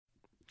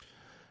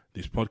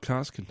This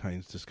podcast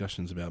contains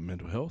discussions about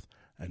mental health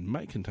and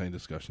may contain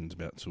discussions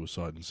about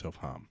suicide and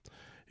self-harm.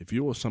 If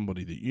you or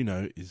somebody that you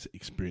know is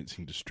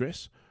experiencing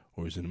distress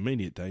or is in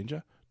immediate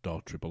danger,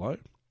 dial 000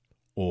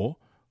 or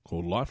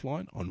call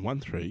Lifeline on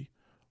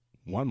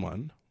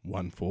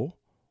 131114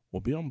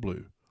 or Beyond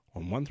Blue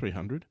on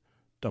 1300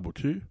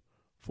 22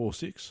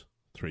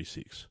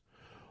 4636.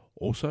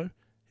 Also,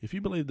 if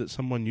you believe that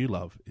someone you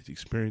love is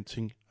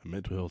experiencing a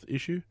mental health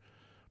issue,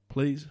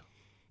 please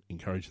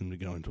encourage them to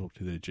go and talk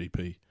to their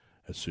GP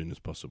as soon as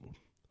possible.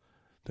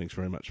 Thanks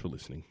very much for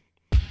listening.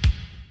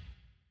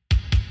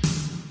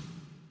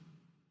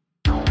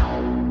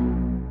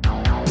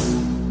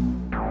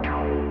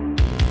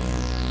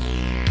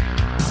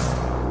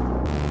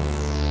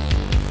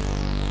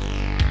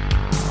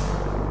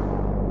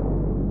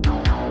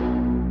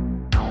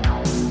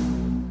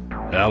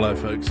 Hello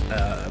folks,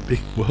 a big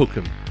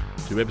welcome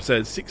to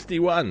episode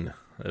 61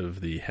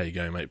 of the How You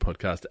Going Mate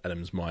podcast.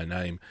 Adam's my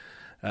name.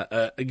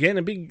 Again,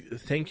 a big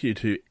thank you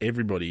to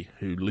everybody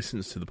who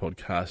listens to the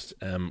podcast.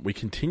 We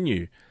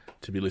continue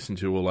to be listened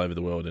to all over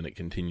the world, and it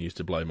continues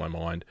to blow my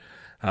mind.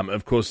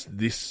 Of course,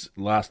 this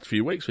last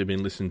few weeks we've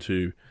been listened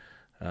to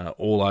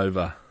all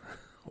over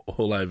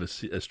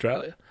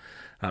Australia.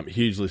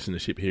 Huge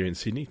listenership here in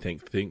Sydney,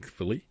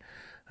 thankfully,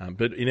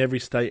 but in every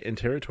state and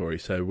territory.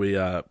 So we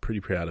are pretty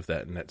proud of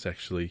that, and that's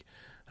actually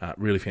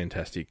really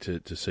fantastic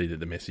to see that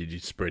the message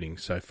is spreading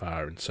so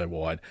far and so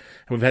wide.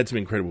 And we've had some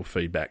incredible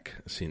feedback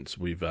since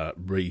we've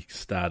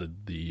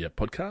restarted the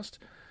podcast.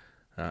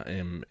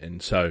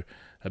 And so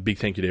a big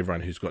thank you to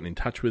everyone who's gotten in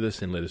touch with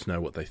us and let us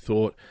know what they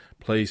thought.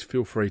 Please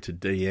feel free to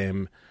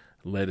DM,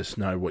 let us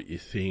know what you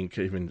think,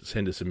 even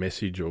send us a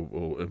message,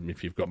 or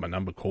if you've got my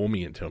number, call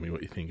me and tell me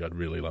what you think. I'd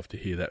really love to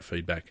hear that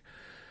feedback.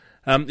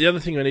 The other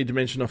thing I need to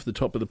mention off the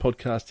top of the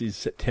podcast is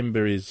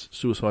September is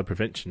Suicide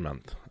Prevention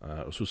Month,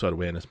 or Suicide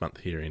Awareness Month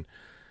here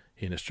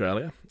in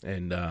Australia,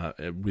 and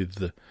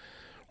with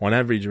on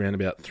average around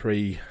about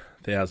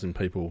 3,000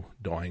 people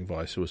dying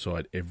via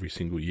suicide every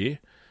single year.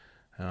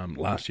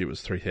 Last year it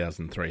was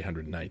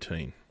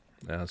 3,318,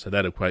 so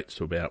that equates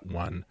to about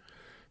about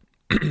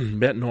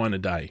 9 a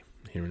day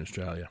here in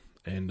Australia,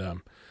 and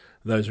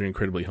those are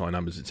incredibly high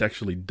numbers. It's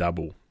actually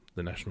double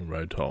the national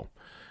road toll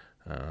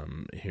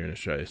here in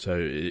Australia. So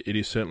it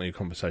is certainly a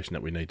conversation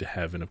that we need to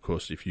have. And of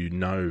course, if you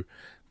know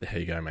the How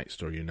You Go Mate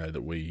story, you know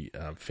that we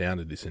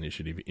founded this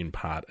initiative in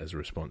part as a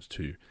response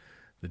to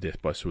the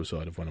death by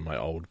suicide of one of my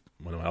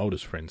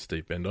oldest friends,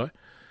 Steve Bendai.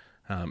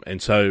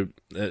 And so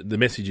the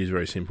message is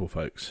very simple,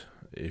 folks.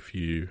 If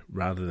you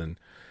rather than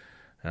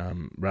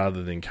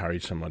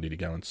encourage somebody to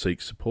go and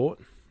seek support,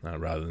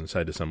 rather than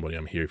say to somebody,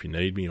 "I'm here if you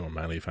need me," or "I'm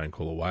only a phone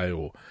call away,"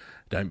 or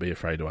 "Don't be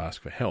afraid to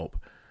ask for help."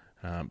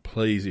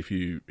 Please, if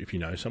you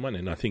know someone,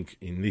 and I think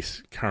in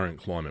this current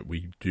climate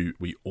we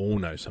all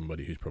know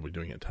somebody who's probably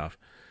doing it tough.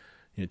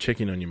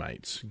 Check in on your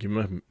mates,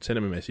 send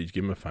them a message,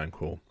 give them a phone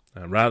call,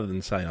 rather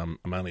than say I'm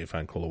only a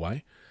phone call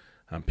away.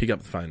 Pick up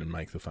the phone and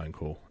make the phone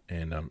call,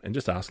 and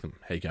just ask them,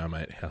 "How you going,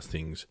 mate? How's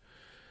things?"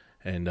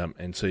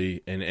 And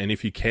see, and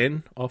if you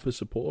can offer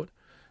support,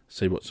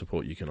 see what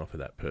support you can offer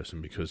that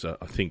person, because I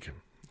think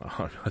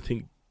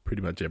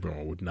pretty much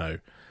everyone would know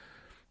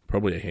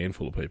probably a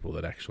handful of people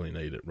that actually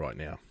need it right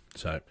now.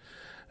 So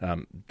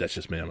that's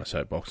just me on my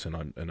soapbox,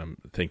 and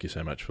thank you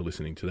so much for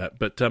listening to that.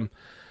 But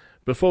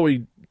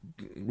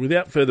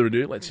without further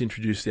ado, let's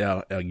introduce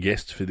our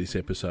guest for this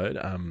episode.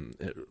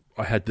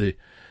 I had the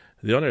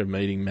honour of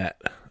meeting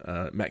Matt.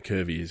 Matt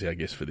Kirby is our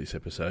guest for this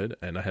episode,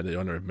 and I had the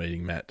honour of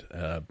meeting Matt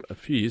a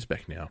few years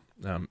back now.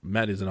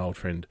 Matt is an old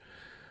friend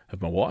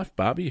of my wife,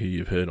 Barbie, who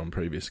you've heard on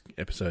previous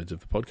episodes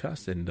of the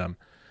podcast, and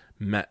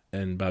Matt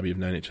and Barbie have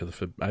known each other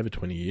for over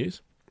 20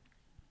 years.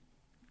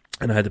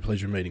 And I had the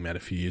pleasure of meeting Matt a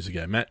few years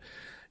ago. Matt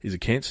is a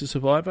cancer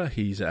survivor.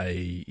 He's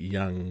a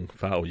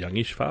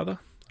youngish father,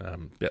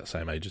 about the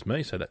same age as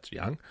me, so that's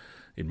young,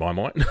 in my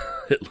mind,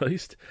 at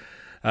least.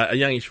 A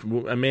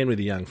man with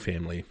a young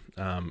family,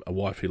 a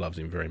wife who loves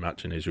him very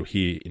much, and as you'll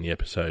hear in the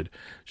episode,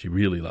 she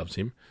really loves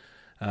him.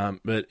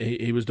 But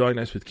he was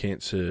diagnosed with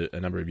cancer a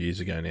number of years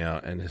ago now,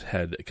 and has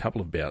had a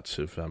couple of bouts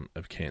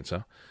of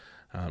cancer,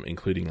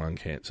 including lung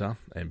cancer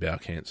and bowel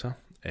cancer,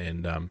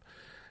 and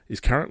is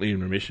currently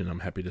in remission, I'm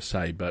happy to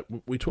say. But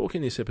we talk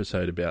in this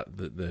episode about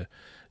the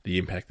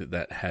impact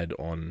that had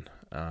on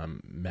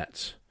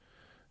Matt's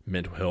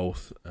mental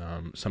health,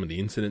 some of the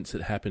incidents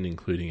that happened,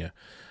 including a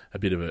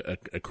bit of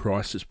a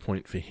crisis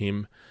point for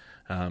him.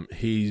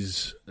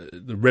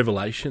 The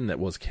revelation that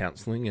was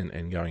counselling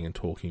and going and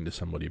talking to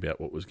somebody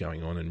about what was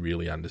going on and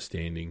really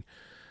understanding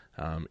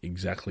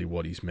exactly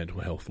what his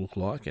mental health looked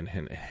like and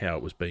how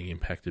it was being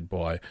impacted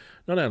by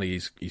not only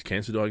his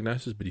cancer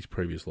diagnosis, but his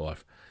previous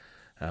life.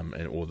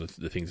 And all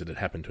the things that had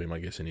happened to him, I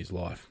guess, in his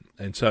life.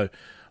 And so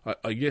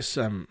I guess,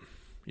 the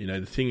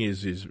thing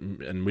is,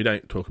 and we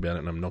don't talk about it,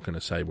 and I'm not going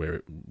to say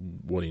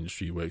what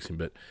industry he works in,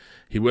 but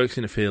he works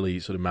in a fairly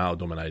sort of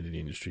male-dominated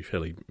industry,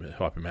 fairly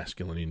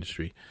hyper-masculine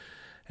industry.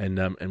 And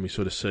we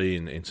sort of see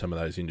in some of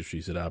those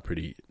industries that are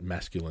pretty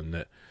masculine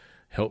that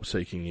help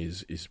seeking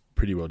is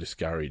pretty well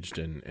discouraged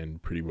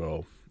and pretty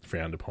well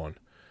frowned upon.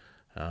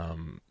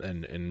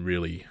 and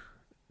really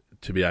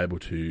to be able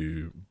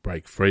to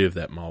break free of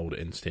that mould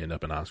and stand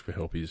up and ask for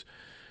help is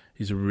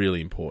a really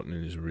important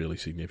and is a really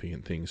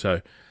significant thing.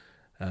 So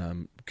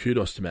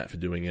kudos to Matt for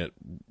doing it.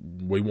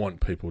 We want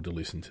people to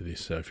listen to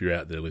this. So if you're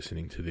out there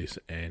listening to this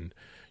and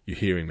you're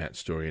hearing Matt's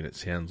story and it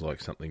sounds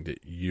like something that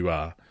you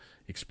are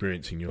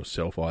experiencing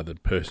yourself, either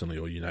personally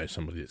or you know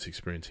somebody that's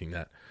experiencing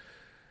that,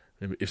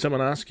 if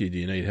someone asks you, do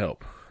you need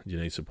help? Do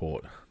you need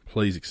support?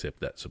 Please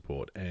accept that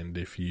support. And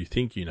if you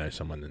think you know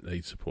someone that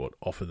needs support,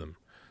 offer them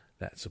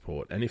that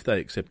support. And if they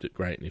accept it,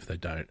 great. And if they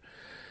don't,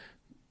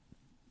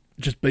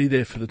 just be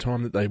there for the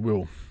time that they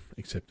will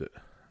accept it.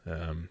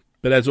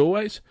 But as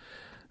always,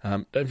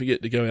 don't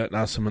forget to go out and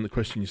ask someone the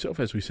question yourself,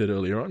 as we said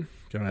earlier on.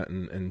 Go out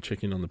and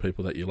check in on the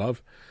people that you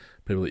love,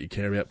 people that you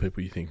care about,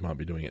 people you think might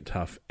be doing it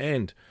tough.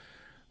 And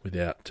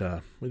without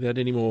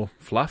any more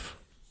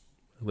fluff,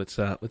 let's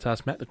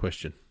ask Matt the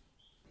question.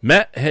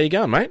 Matt, how you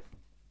going, mate?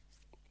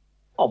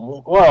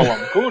 I'm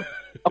good.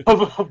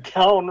 I'm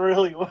going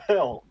really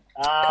well.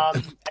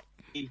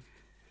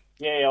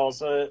 Yeah, I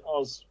was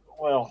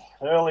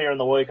earlier in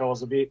the week I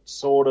was a bit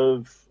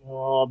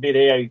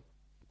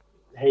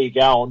how you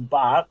going,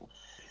 but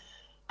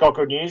got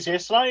good news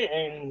yesterday,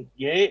 and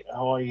I'm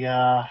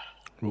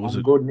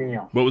good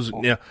now. What was it?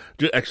 Now,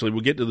 actually,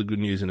 we'll get to the good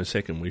news in a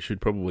second. We should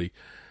probably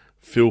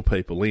fill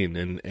people in,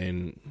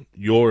 and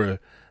you're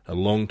a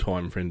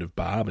long-time friend of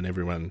Barb, and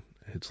everyone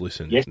that's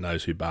listened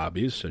knows who Barb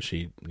is, so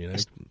she,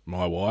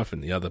 my wife,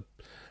 and the other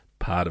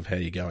part of how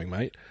you going,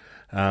 mate.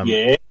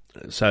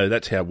 So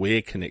that's how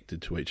we're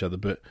connected to each other.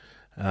 But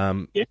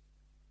I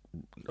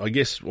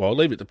guess I'll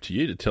leave it up to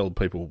you to tell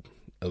people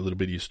a little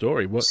bit of your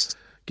story.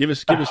 Give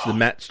us the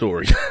Matt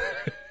story.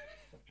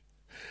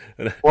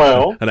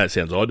 Well, I know it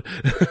sounds odd.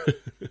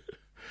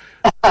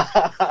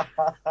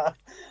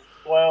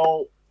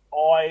 Well,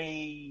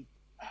 I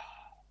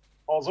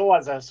was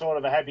always a sort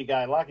of a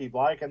happy-go-lucky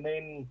bloke, and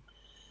then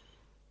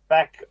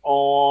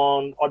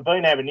I'd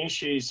been having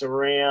issues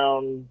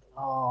around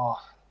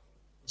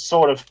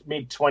sort of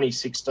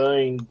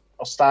mid-2016. I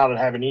started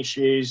having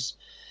issues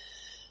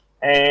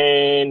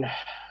and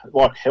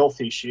like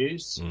health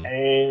issues,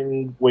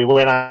 and we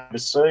went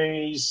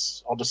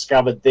overseas. I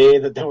discovered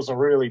that there was a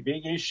really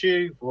big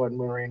issue when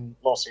we were in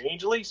Los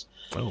Angeles.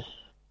 Oh.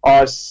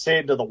 I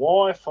said to the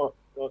wife,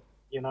 my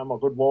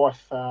good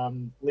wife,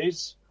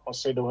 Liz, I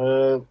said to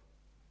her,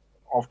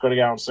 I've got to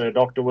go and see a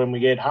doctor when we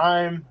get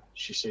home.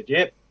 She said,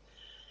 yep.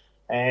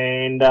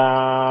 And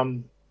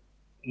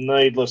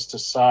needless to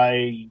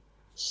say,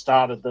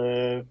 started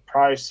the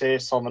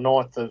process on the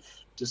 9th of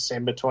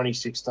December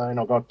 2016.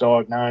 I got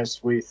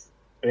diagnosed with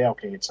bowel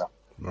cancer.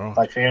 Right.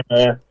 They found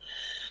a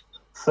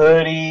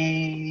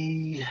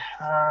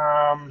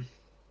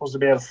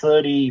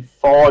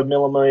 35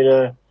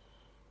 millimetre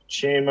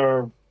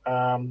tumour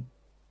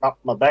up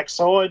my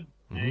backside.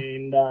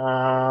 And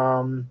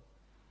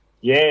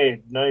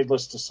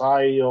needless to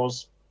say, I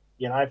was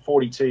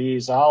 42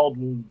 years old,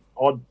 and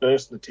I'd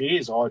burst into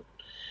tears. I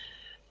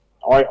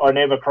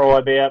never cry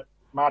about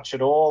much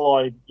at all.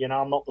 I'm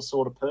not the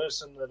sort of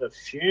person at a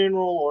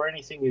funeral or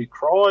anything who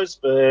cries,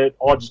 but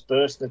I just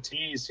burst into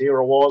tears. Here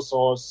I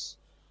was.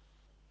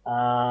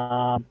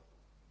 I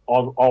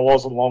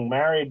wasn't long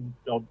married.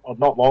 I'm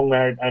not long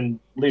married, and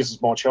Liz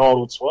is my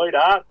childhood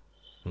sweetheart.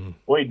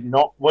 We'd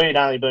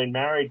only been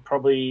married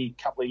probably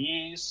a couple of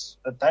years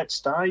at that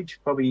stage,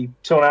 probably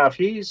 2.5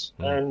 years,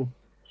 and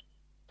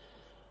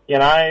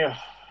I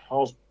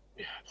was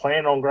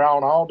planning on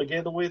growing old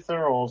together with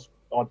her.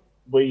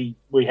 We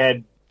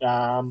had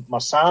my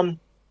son,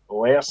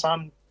 or our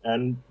son,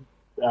 and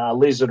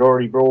Liz had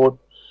already brought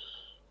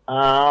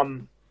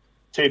 2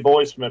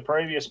 boys from her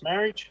previous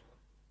marriage.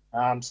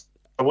 So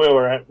we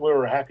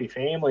were a happy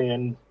family,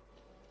 and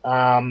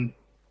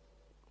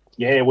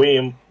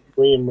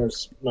William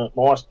was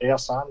our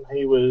son.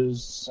 He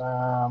was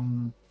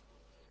how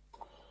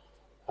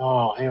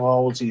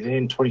old was he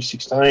then?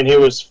 2016. He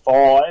was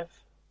 5,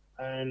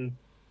 and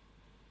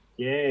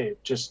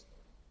just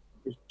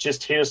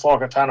hit us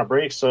like a ton of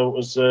bricks. So it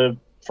was a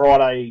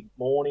Friday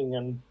morning,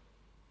 and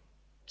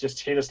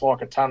just hit us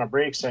like a ton of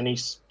bricks. And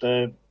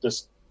the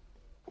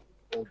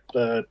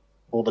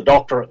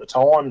doctor at the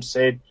time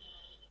said,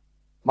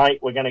 "Mate,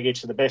 we're going to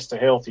get you the best of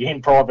health. You're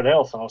in private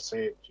health." And I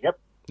said, "Yep."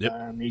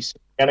 He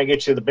said, "Going to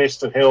get you the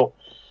best of health."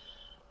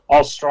 I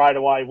was straight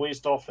away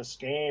whizzed off for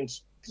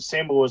scans.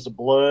 December was a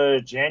blur.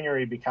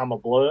 January become a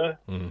blur.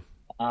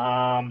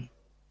 I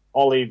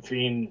live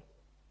in,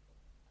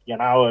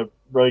 a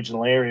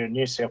regional area in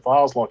New South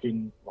Wales,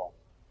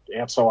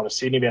 outside of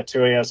Sydney, about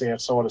 2 hours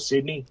outside of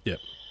Sydney. Yep.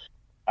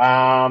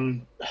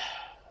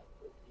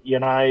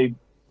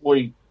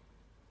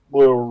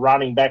 We were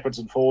running backwards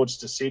and forwards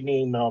to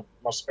Sydney. My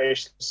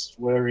specialists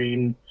were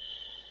in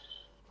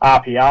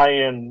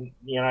RPA and,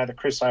 the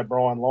Chris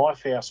O'Brien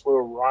Lifehouse. We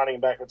were running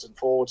backwards and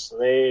forwards to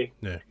there.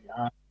 Yeah.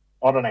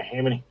 I don't know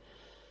how many.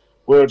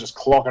 We were just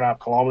clocking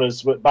up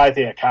kilometres, but both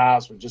our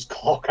cars were just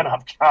clocking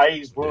up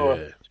Ks.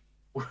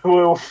 we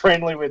were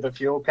friendly with the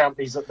fuel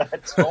companies at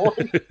that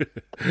time.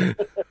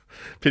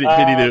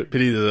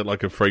 Pity that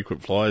like a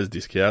frequent flyers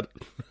discount.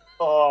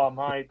 Oh,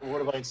 mate, it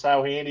would have been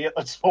so handy at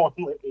the time,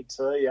 let me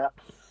tell you.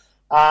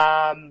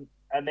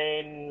 And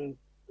then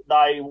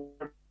they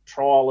would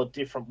trial a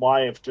different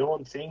way of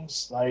doing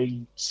things.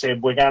 They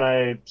said, we're going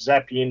to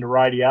zap you into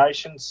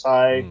radiation.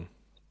 So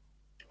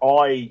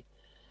I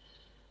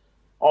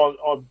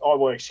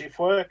work shift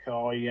work.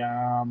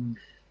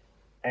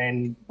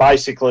 And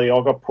basically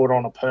I got put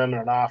on a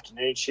permanent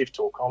afternoon shift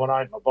to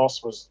accommodate. My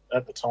boss was,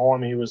 at the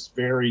time, he was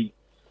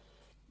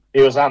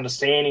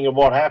understanding of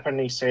what happened.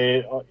 He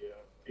said, how are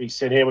we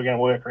going to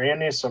work around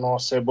this? And I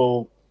said,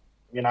 well,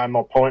 my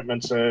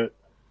appointments are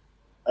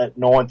at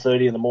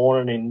 9:30 in the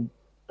morning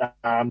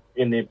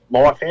in the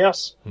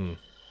Lifehouse. So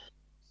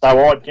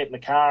I'd get in the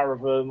car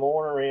every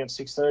morning around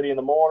 6:30 in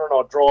the morning.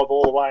 I'd drive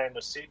all the way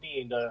into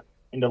Sydney, into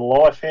the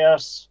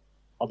Lifehouse.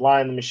 I'd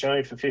lay in the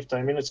machine for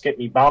 15 minutes, get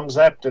me bum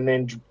zapped, and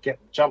then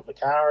jump the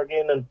car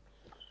again and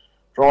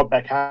drive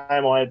back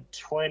home. I had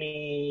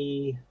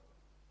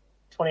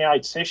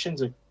 28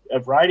 sessions of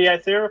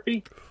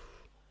radiotherapy.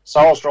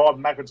 So I was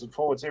driving backwards and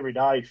forwards every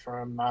day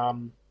from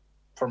home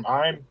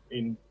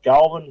in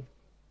Goulburn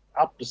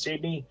up to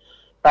Sydney,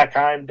 back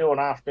home, do an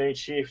afternoon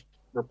shift,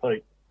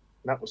 repeat.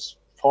 And that was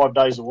 5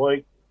 days a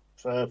week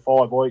for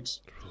 5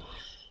 weeks.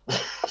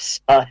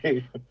 So,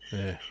 needless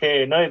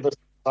to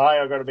say,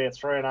 I got about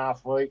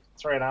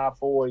 3.5,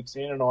 4 weeks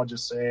in, and I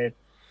just said,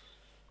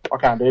 I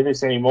can't do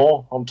this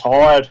anymore. I'm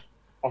tired.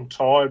 And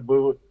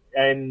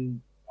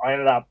I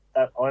ended up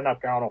going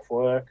off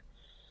work.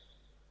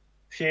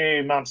 A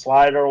few months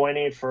later, I went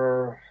in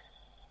for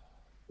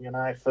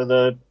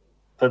the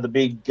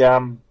big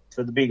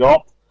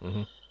op.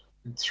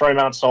 3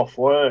 months off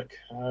work.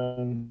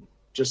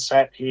 Just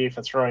sat here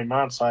for 3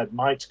 months. I had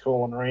mates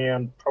calling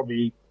around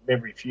probably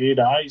every few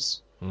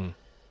days. And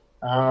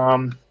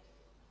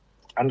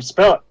it's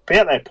about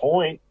that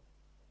point,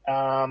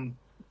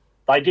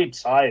 they did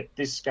say,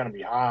 this is going to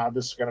be hard.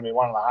 This is going to be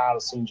one of the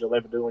hardest things you'll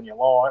ever do in your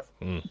life.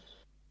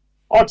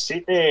 I'd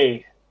sit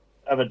there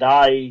of a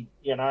day,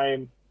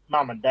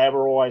 Mum and Dad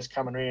were always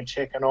coming around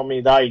checking on me.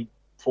 They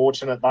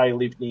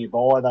lived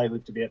nearby. They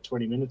lived about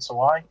 20 minutes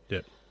away. Yeah.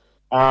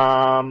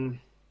 I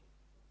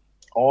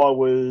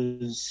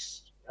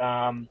was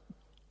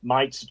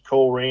mates would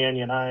call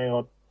around.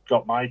 I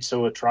got mates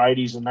who were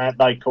tradies and that.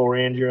 They call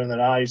around during the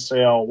day, see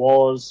how I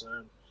was,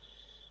 and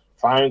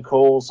phone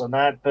calls and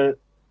that. But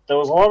there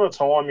was a lot of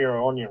time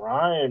you're on your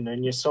own,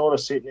 and you're sort of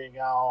sitting there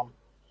going.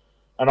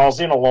 And I was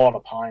in a lot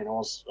of pain. I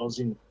was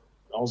in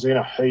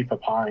a heap of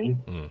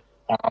pain.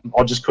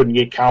 I just couldn't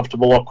get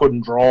comfortable. I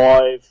couldn't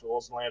drive. I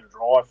wasn't allowed to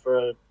drive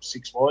for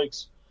 6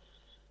 weeks.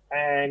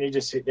 And you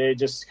just sit there,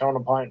 just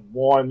contemplating,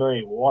 why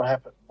me? What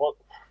happened? Why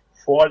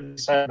did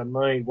this happen to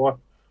me? What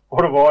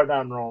have I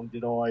done wrong?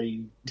 Did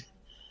I,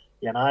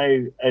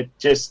 it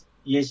just,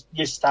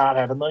 you start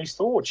having these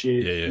thoughts.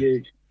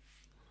 You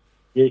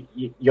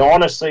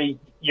honestly,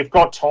 you've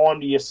got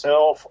time to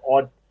yourself.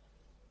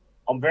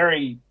 I'm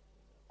very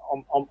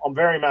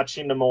much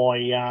into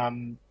my,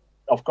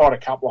 I've got a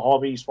couple of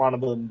hobbies, one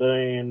of them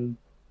being,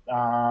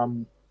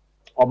 I'm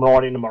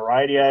right into my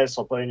radios.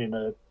 I've been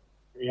into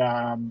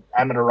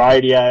amateur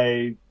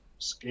radio,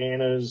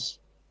 scanners,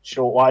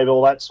 shortwave,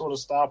 all that sort of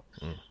stuff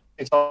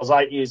since I was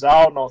 8 years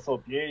old, and I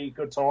thought,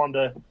 good time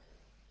to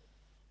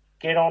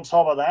get on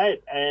top of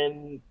that.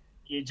 And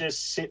you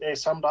just sit there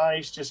some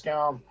days just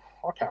going,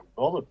 I can't be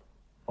bothered.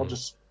 I'll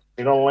just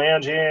sit on a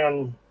lounge here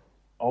and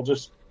I'll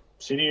just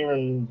sit here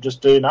and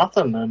just do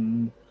nothing.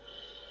 And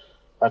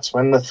that's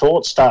when the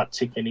thoughts start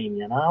ticking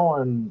in,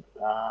 and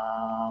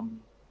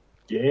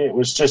it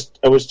was just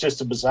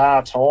a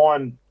bizarre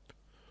time.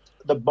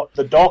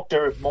 The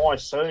doctor, my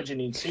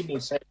surgeon in Sydney,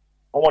 said,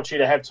 I want you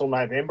to have till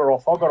November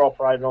off. I got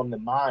operated on the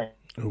May.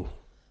 Ooh.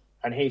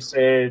 And he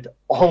said,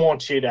 I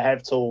want you to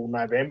have till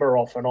November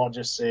off. And I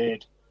just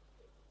said,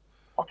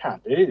 I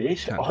can't do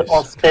this. I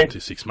can't do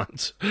 6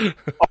 months. I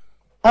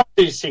can't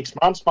do 6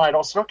 months, mate.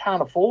 I said, I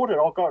can't afford it.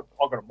 I got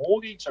a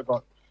mortgage.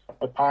 We're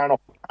paying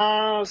off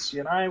cars.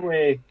 We've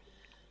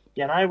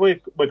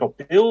got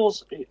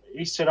bills.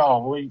 He said,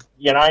 it'd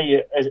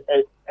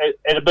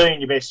be in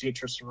your best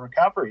interest of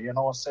recovery. And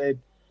I said,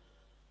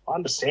 I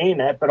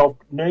understand that, but I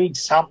need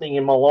something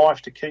in my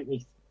life to keep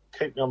me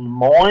on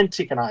my mind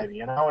ticking over,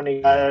 And he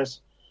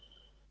goes,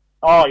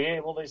 oh, yeah,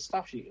 well, there's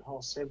stuff here.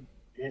 I said,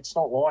 it's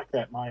not like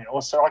that, mate. I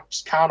said, I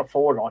just can't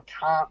afford it. I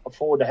can't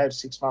afford to have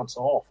 6 months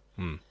off.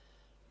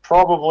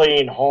 Probably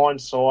in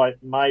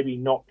hindsight, maybe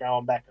not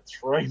going back at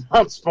 3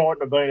 months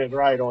mightn't have been a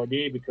great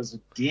idea because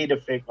it did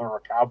affect my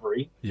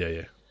recovery.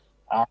 Yeah.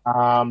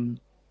 And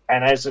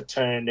as it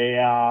turned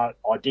out,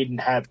 I didn't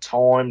have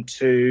time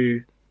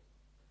to...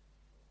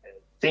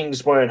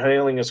 Things weren't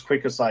healing as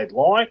quick as they'd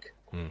like.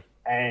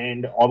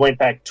 And I went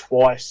back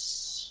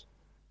twice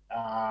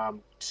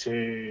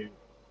to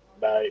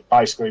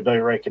basically be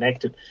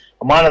reconnected.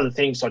 And one of the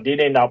things I did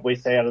end up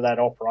with out of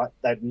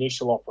that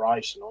initial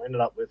operation, I ended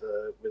up with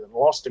an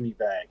ostomy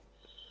bag.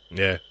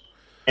 Yeah.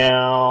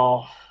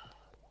 Now,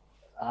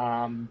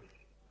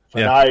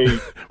 no.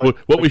 Well,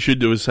 what we should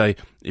do is say,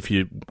 if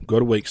you've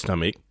got a weak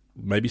stomach,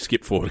 maybe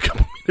skip forward a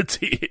couple of minutes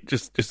here.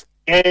 Just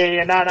No.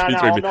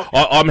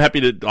 I'm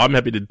happy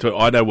to.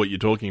 I know what you're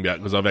talking about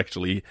because I've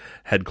actually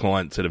had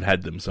clients that have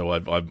had them, so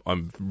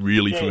I'm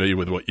really familiar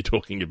with what you're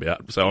talking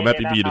about. So I'm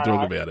happy for you to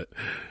talk about it.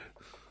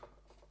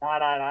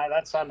 No.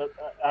 That's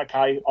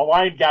okay. I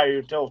won't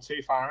go delve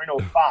too far into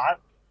it, but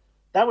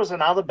that was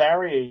another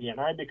barrier,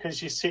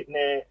 because you're sitting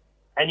there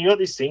and you got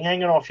this thing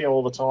hanging off you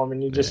all the time,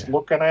 and you're just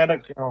looking at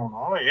it, going,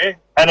 "Oh yeah."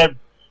 And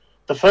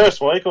the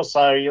first week or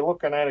so, you're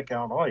looking at it,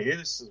 going, "Oh yeah,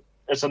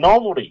 it's a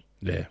novelty."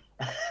 Yeah.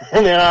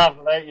 And then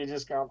after that, you're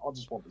just going, "I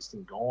just want this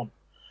thing gone."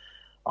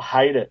 I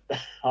hate it.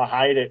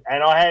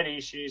 And I had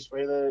issues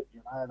with it.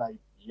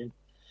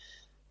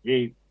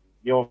 You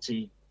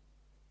obviously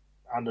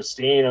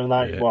understand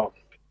them.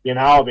 You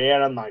know about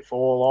them. They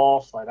fall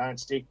off. They don't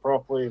stick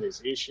properly.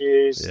 There's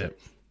issues. Yeah.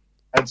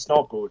 It's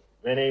not good.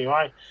 But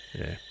anyway,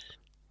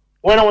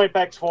 when I went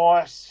back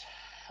twice,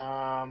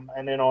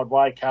 and then I'd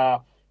wake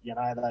up, they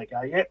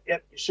go, yep,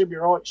 you should be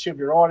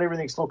right,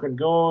 everything's looking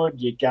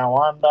good. You go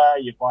under,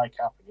 you'd wake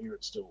up and here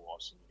it still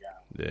was. And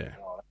you go,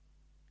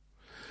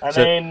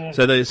 And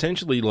so they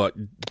essentially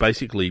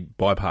basically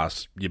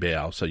bypass your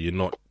bowel, so you're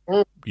not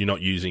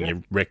using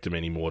your rectum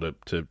anymore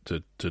to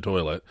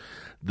toilet.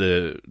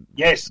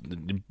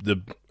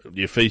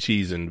 Your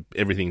feces and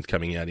everything's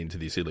coming out into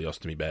this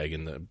ileostomy bag,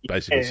 and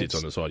basically sits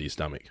on the side of your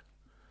stomach.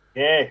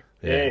 Yeah,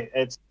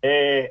 it's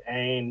there,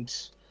 and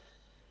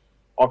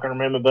I can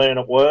remember being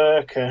at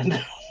work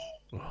and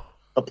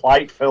the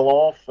plate fell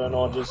off, and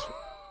I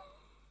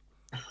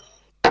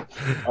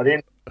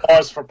didn't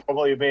realise for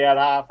probably about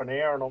half an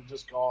hour, and I'm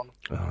just gone.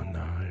 Oh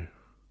no!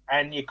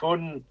 And you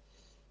couldn't.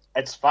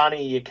 It's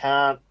funny, you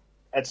can't.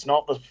 It's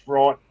not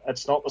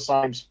It's not the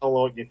same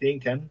smell like you're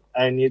thinking,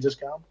 and you're just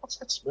going, "What's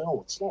that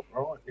smell? It's not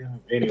right."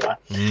 Anyway,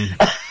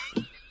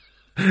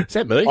 is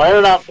that me? I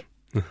ended up.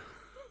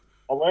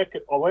 I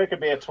work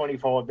about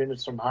 25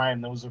 minutes from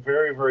home. There was a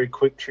very, very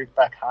quick trip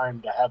back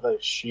home to have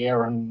a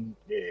shower and,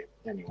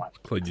 anyway.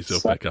 Clean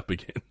yourself back up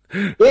again.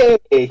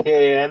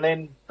 and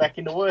then back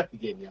into work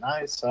again,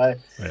 So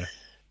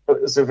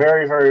it was a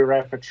very, very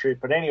rapid trip.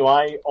 But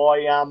anyway,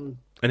 And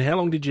how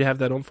long did you have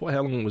that on for?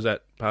 How long was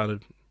that part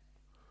of...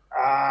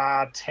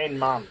 10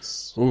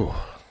 months. Ooh.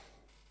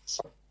 It's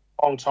a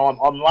long time.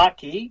 I'm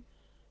lucky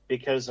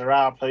because there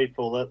are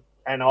people that...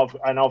 And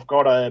I've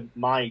got a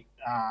mate...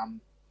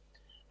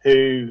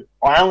 who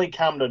I only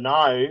come to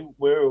know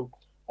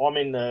I'm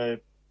in the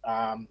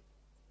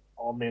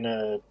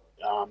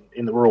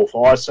Rural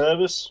Fire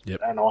Service,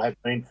 and I have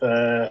been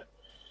for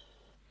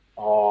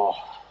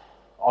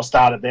I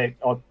started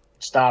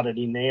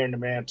in there in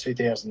around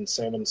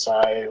 2007, so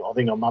I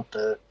think I'm up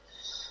to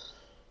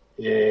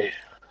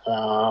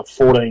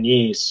 14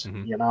 years,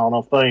 and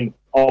I've been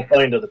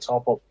to the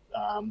top of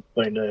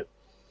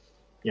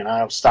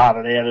I've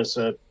started out as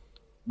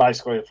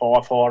basically a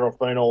firefighter. I've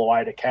been all the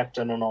way to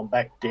captain, and I'm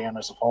back down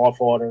as a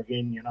firefighter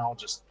again.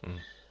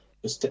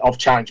 I've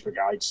changed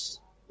brigades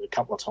a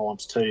couple of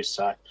times too.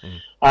 So,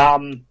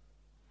 I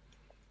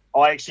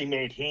actually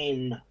met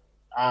him.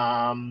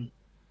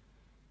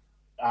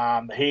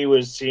 He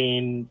was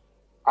in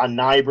a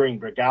neighbouring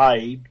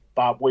brigade,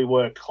 but we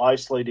worked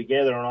closely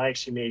together. And I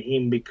actually met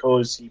him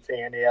because he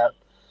found out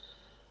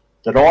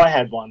that I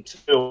had one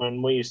too,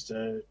 and we used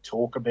to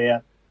talk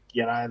about,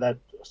 that.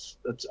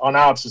 I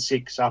know it's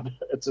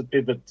it's a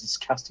bit of a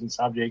disgusting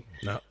subject.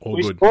 No, all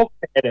we good. Talk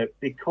about it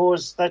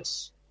because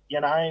that's,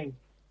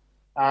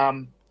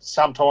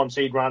 sometimes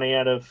he'd run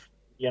out of,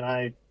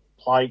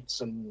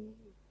 plates and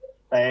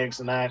bags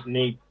and that, and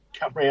he'd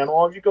come around,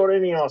 have you got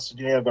any? I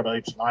said, I've got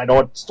heaps, mate.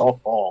 I'd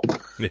stockpile.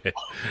 Yeah.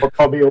 I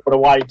probably order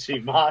way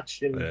too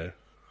much, and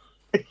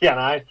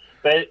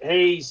but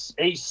he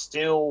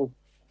still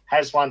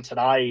has one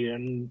today,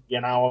 and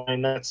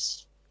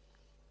it's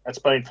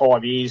been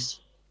 5 years.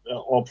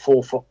 Or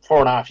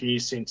 4.5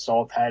 years since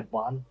I've had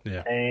one,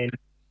 and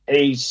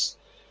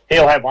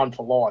he'll have one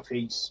for life.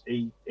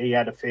 He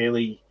had a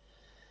fairly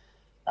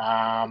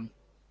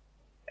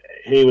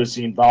he was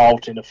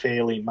involved in a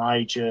fairly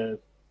major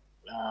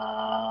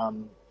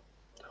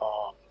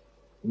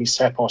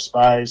mishap, I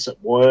suppose,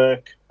 at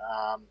work.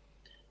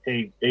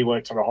 He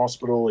worked at a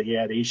hospital. He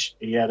had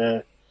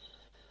a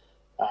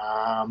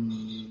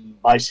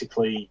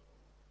basically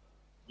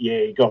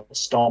he got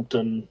stomped,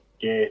 and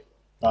they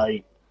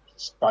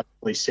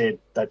basically said,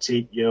 that's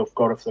it, you've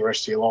got it for the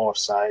rest of your life.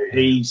 So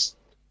he's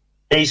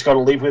got to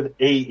live with it.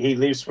 He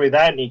lives with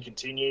that, and he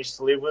continues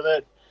to live with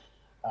it.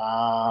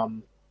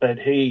 But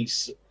he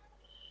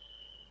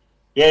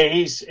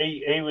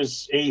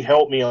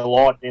helped me a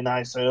lot in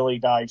those early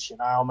days.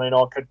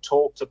 I could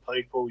talk to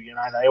people.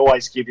 They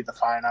always give you the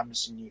phone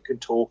numbers, and you can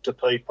talk to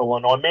people.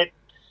 And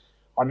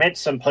I met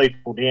some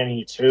people down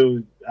here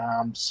too.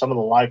 Some of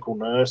the local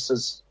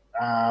nurses.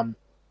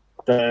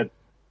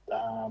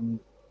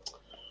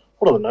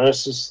 What are the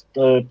nurses?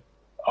 The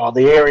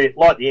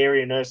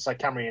area nurses. They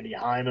come around to your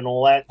home and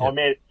all that.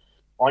 Yep.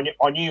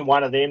 I knew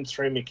one of them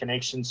through my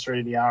connections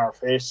through the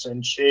RFS,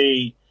 and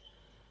she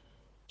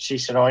she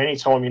said, "Oh,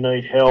 anytime you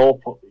need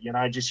help,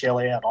 just yell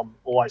out. I'm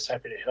always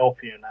happy to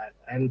help you."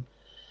 And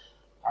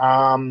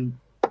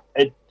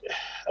it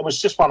was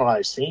just one of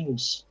those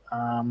things.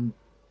 The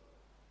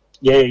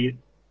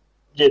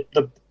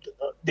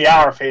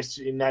RFS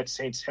in that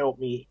sense helped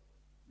me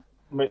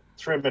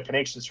through my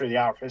connections through the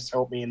RFS,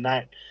 helped me in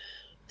that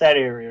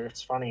area.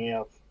 It's funny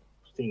how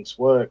things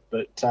work,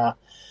 but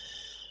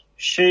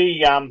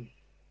she, I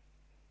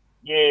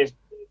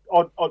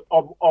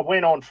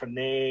went on from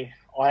there.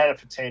 I had it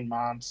for 10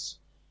 months.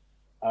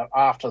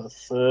 After the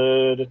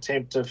third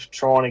attempt of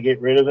trying to get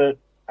rid of it,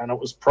 and it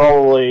was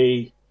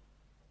probably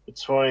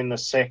between the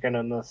second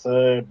and the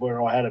third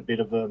where I had a bit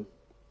of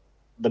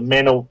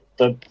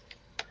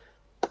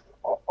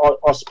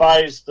I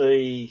suppose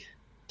the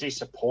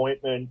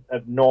disappointment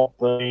of not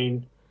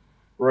being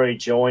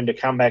rejoined to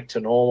come back to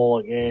normal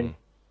again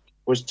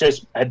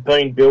had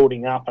been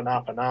building up and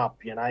up and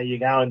up. You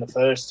go in the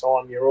first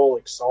time, you're all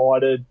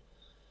excited.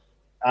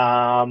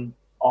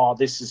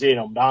 This is it,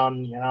 I'm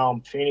done, I'm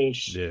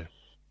finished. Yeah.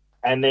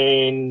 And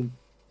then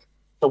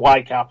to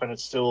wake up and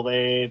it's still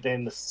there.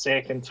 Then the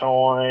second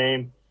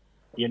time,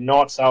 you're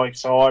not so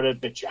excited,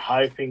 but you're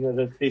hoping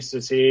that this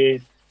is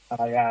it.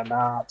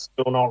 No, it's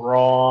still not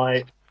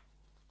right.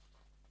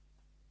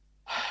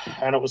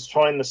 And it was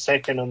between the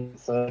second and the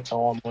third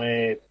time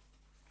where,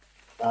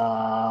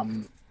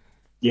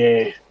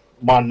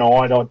 one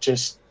night I'd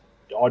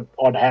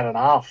had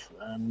enough,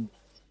 and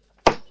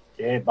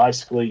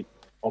basically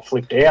I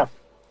flipped out.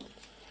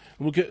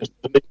 We'll get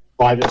the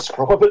way to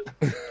describe it.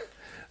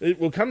 It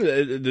will come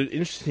to the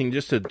interesting.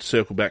 Just to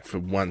circle back for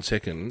 1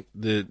 second,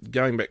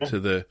 going back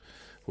to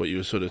what you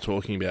were sort of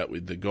talking about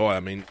with the guy. I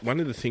mean, one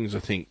of the things I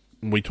think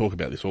we talk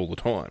about this all the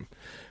time.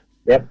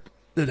 Yep.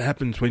 That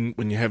happens when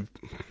you have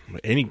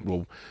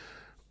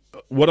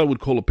what I would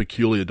call a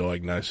peculiar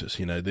diagnosis.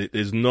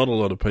 There's not a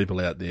lot of people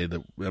out there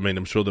that,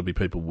 I'm sure there'll be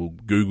people who will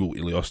Google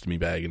ileostomy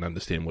bag and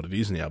understand what it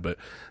is now, but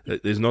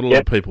there's not a lot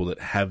of people that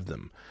have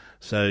them.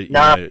 So,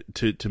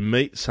 to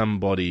meet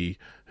somebody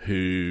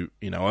who,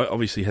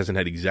 obviously hasn't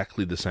had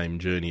exactly the same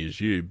journey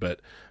as you, but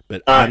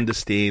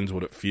understands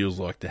what it feels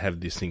like to have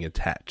this thing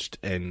attached,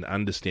 and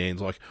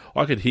understands, like,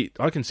 I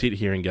can sit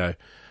here and go,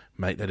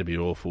 mate, that'd be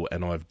awful.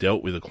 And I've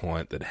dealt with a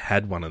client that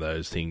had one of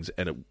those things,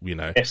 and it,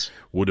 yes,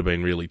 would have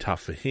been really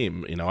tough for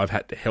him. I've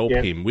had to help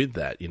him with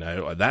that.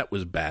 That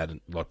was bad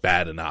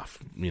enough,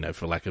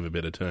 for lack of a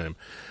better term.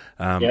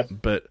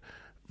 But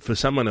for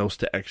someone else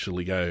to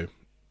actually go,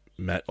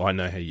 Matt, I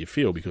know how you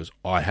feel because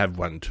I have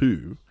one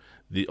too.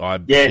 I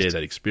share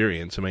that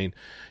experience.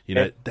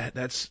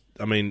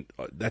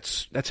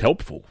 That's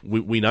helpful.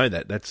 We know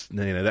that. That's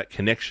that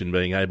connection,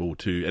 being able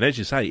to, and as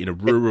you say, in a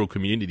rural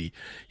community,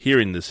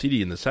 here in the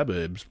city, in the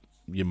suburbs,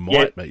 you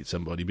might meet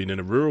somebody, but in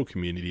a rural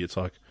community, it's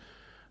like,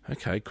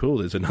 okay, cool.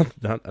 There's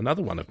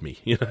another one of me.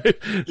 Yeah,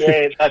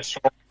 that's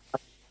right.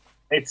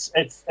 It's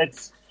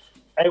as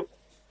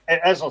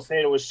I said,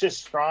 it was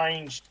just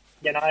strange.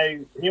 Here I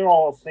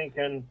was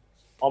thinking,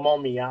 I'm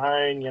on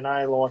my own.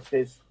 Like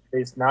there's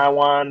no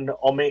one.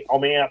 I'm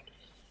out.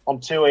 I'm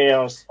 2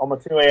 hours. I'm a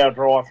 2-hour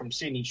drive from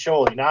Sydney.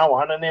 Surely no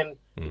one. And then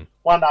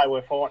one day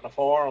we're fighting a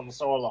fire on the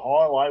side of the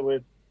highway.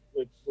 We're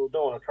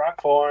doing a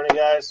truck fire, and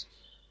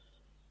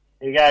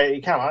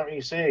he come up and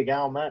he said, "How you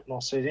going, Matt?" And I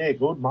said, "Yeah,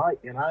 good, mate."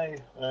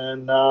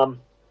 And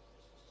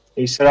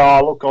he said,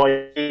 "Oh, look,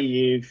 I hear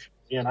you've."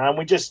 And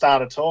we just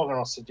started talking.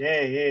 I said,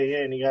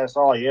 yeah. And he goes,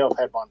 "Oh, yeah, I've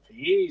had one for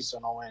years."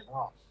 And I went,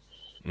 "Oh."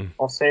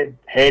 I said,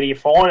 "How do you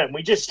find it?" And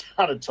we just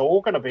started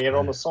talking about it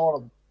on the side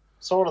of the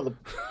the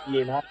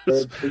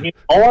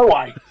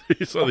highway.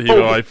 You saw the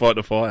highway fight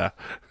the fire.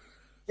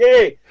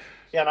 Yeah.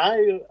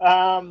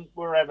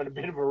 We're having a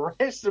bit of a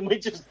rest, and we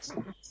just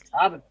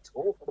started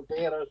talking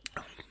about an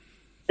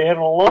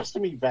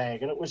ileostomy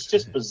bag, and it was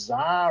just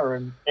bizarre.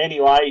 And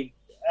anyway,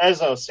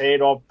 as I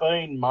said, I've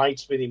been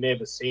mates with him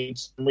ever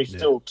since, and we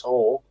still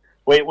talk.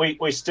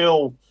 We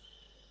still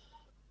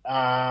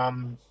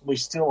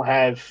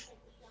have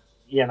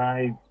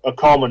a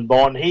common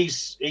bond.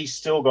 He's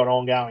still got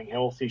ongoing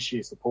health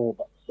issues. The poor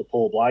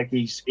bloke.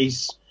 He's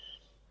just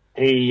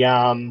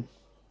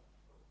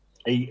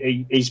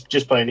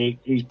been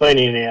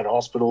in and out of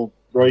hospital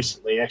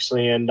recently,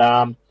 actually, and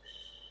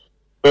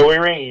but we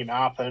ring him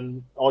up,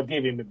 and I'll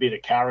give him a bit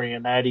of curry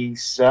and that.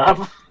 He's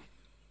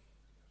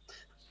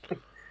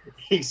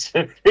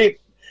a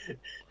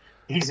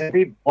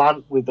bit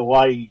blunt with the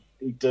way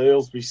he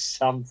deals with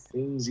some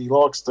things. He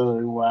likes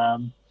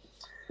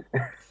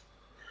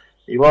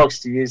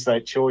to use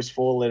that choice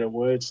 4-letter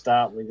word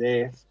start with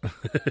F.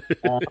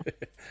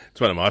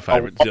 It's one of my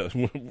favourites.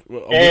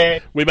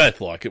 We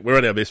both like it. We're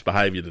on our best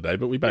behaviour today,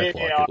 but we both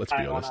like it, let's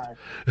be honest.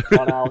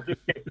 I know.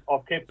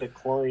 I've kept it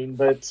clean,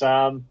 but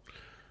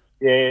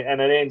and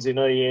it ends in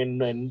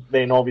EN, and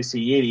then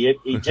obviously idiot.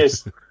 He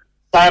just,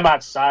 so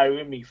much so,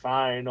 in my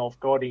phone, I've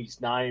got his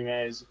name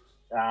and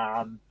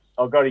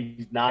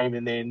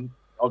then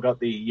I've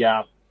got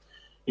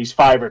his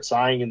favourite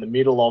saying in the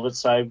middle of it.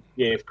 So,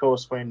 yeah, of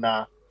course, when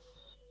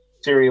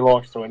Siri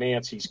likes to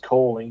announce he's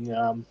calling.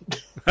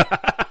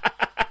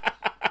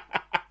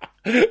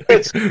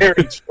 It's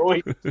very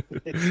true.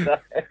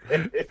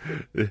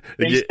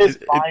 He's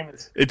just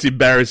famous. It's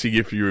embarrassing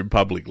if you're in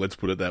public. Let's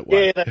put it that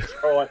way. Yeah, that's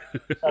right.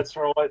 That's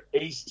right.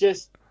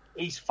 He's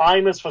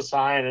famous for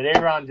saying it.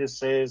 Everyone just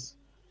says,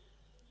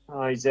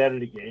 "Oh, he's at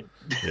it again."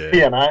 Yeah.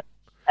 You know.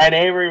 And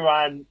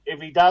everyone,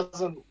 if he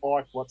doesn't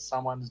like what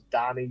someone's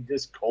done, he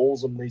just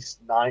calls them this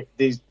name,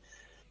 this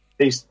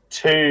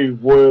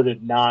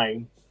two-worded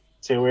name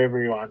to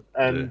everyone.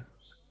 And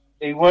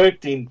he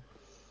worked in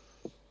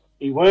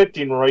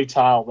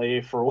retail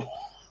there for a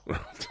while. I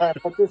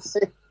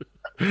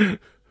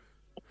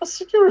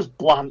said, "You're as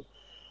blunt."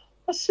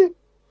 I said,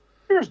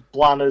 "You're as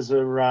blunt as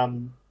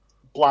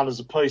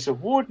a piece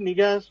of wood." And he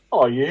goes,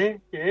 "Oh yeah,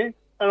 yeah."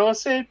 And I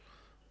said,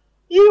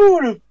 "You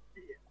would have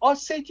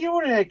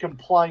had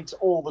complaints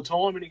all the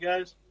time." And he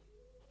goes,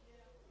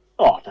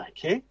 "Oh, I don't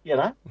care,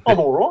 I'm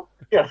all right."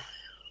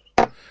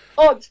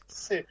 I just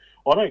said,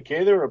 "I don't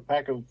care, they're a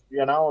pack of,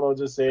 and I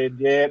just said,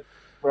 "Yeah,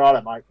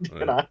 right, mate."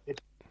 Mate,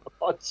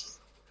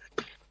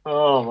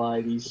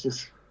 he's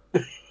just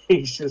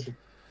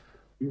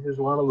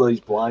one of these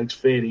blokes,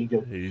 fair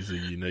dinkum. He's a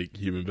unique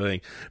human being.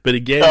 But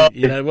again,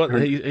 you know what?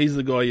 He's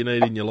the guy you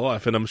need in your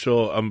life. And I'm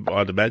sure,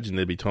 I'd imagine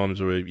there'd be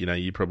times where,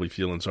 you're probably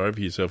feeling sorry for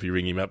yourself. You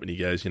ring him up and he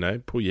goes,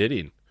 pull your head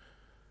in.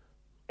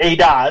 He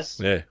does.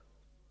 Yeah.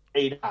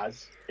 He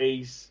does.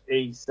 He's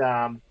like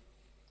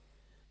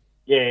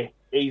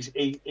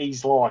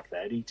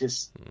that. He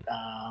just,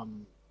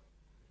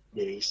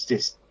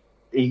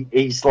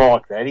 he's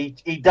like that.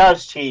 He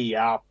does cheer you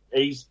up.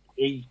 He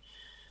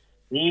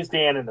is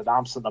down in the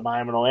dumps at the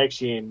moment. I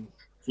actually am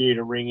due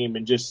to ring him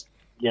and just,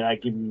 give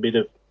him a bit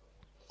of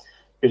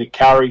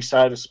curry,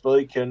 so to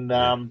speak, and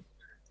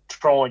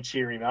try and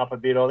cheer him up a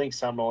bit. I think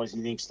sometimes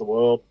he thinks the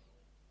world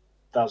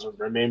doesn't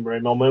remember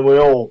him. I mean, we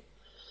all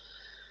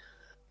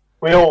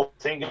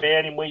think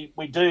about him. We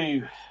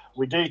do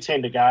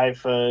tend to go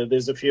for.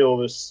 There's a few of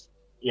us,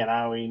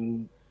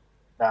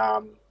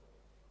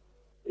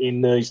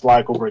 in these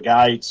local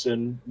brigades,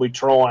 and we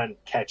try and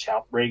catch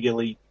up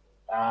regularly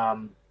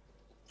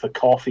for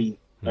coffee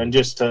and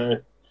just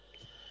to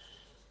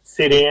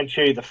sit down,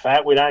 chew the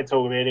fat. We don't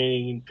talk about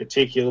anything in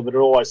particular, but it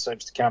always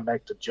seems to come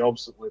back to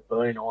jobs that we've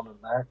been on and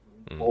that,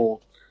 or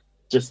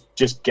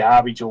just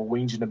garbage or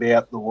whinging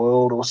about the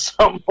world or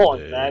something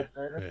like that.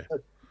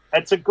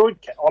 It's a good.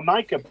 I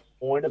make a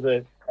point of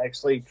it,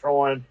 actually,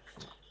 try and,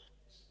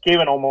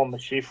 given I'm on the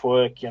shift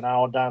work,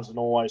 it doesn't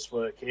always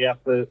work out,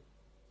 but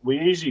we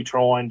usually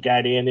try and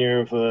go down there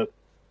about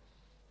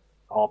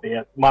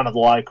one of the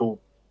local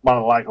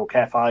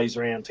cafes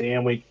around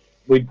town. We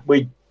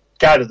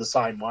go to the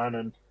same one,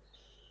 and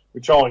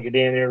we try and get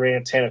down there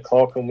around 10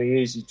 o'clock, and we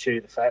usually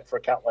chew the fat for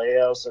a couple of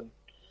hours, and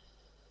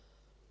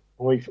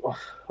I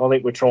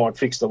think we try and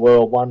fix the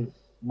world one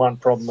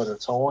problem at a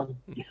time.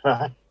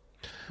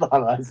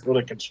 Those sort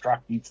of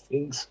constructive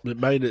things. It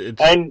made it.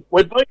 And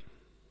we've been.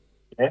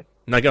 Yeah.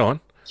 No, go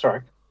on.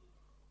 Sorry.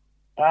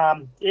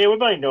 We've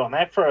been doing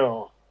that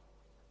for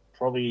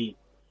probably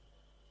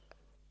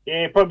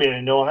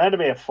been doing that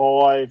about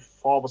five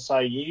or so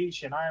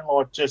years,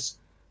 like just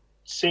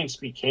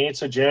since my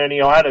cancer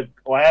journey. I had a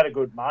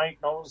good mate,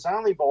 and it was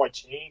only by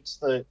chance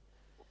that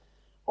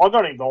I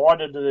got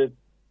invited to.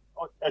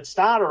 It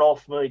started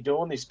off me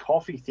doing this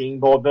coffee thing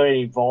by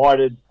being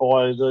invited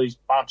by these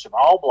bunch of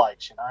old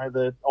blokes,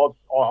 that I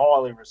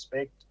highly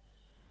respect.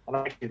 And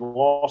I actually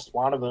lost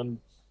one of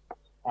them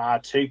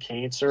to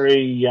cancer.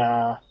 He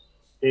had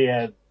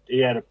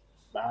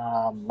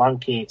lung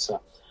cancer,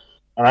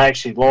 and I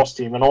actually lost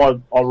him. And I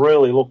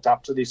really looked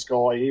up to this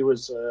guy. He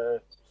was a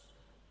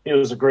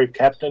group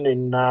captain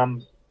in our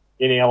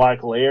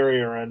local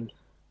area, and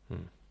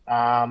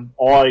I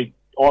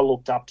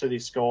looked up to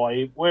this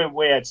guy.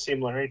 We had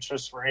similar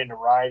interests. We're into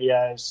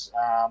radios.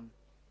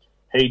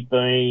 He'd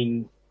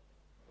been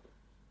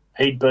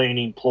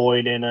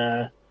employed in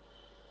a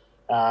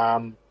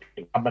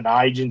government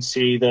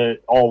agency that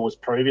I was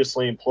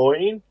previously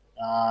employed in,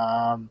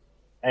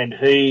 and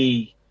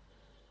we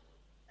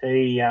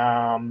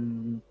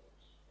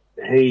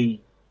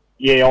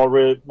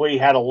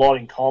had a lot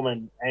in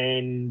common,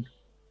 and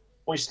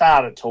we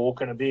started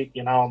talking a bit,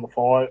 on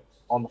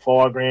the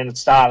fire ground. It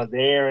started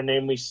there, and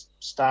then we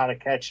started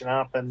catching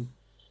up, and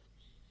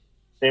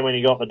then when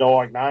he got the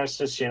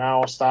diagnosis,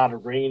 I started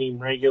ringing him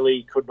regularly.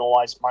 He couldn't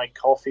always make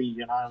coffee,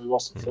 he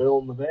wasn't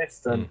feeling the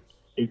best, and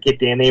he'd get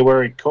down there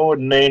where he could,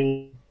 and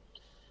then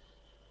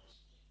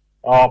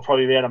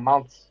probably about a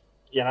month,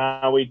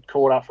 we'd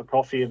caught up for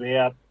coffee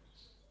about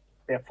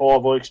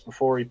 5 weeks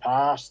before he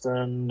passed,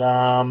 and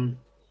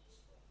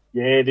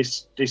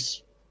this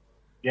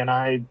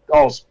I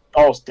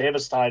was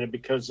devastated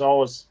because I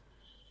was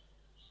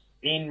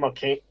in my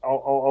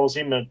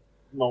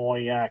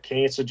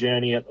cancer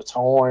journey at the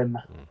time,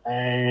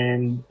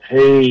 and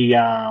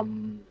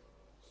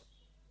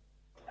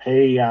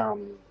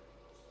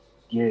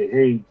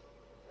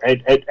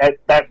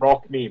that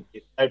rocked me a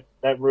bit.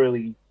 That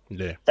really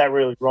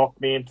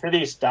rocked me, and to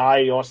this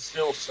day I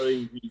still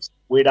see his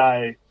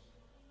widow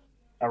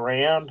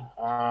around.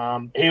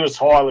 He was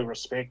highly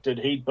respected.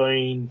 He'd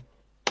been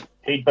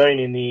he'd been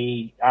in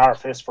the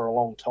RFS for a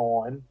long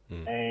time,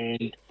 and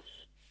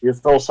he was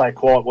also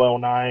quite well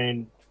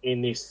known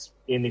in this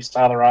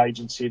other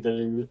agency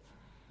that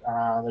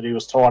he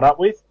was tied up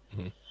with.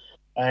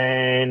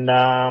 And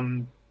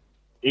I've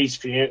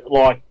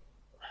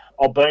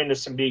been to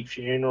some big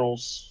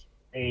funerals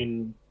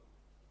down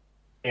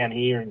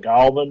here in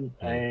Goulburn,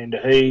 and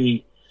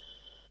it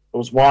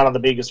was one of the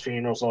biggest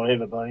funerals I've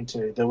ever been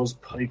to. There was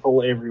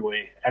people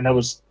everywhere, and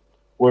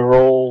we're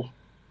all,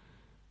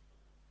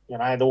 you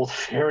know, all the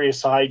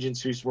various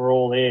agencies were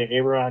all there.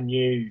 Everyone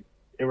knew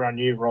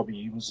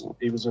Robbie.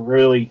 He was a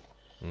really,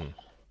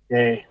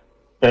 it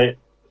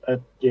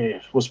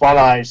was one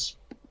of those.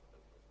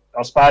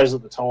 I suppose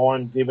at the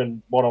time,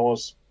 given what I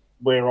was,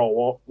 where I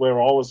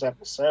was at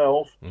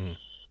myself,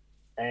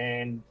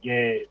 and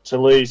to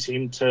lose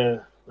him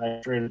to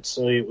that dreaded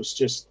sea, it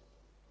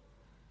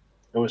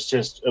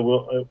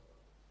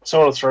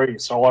sort of threw you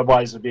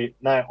sideways a bit.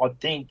 No, I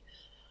think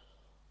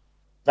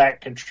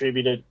that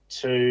contributed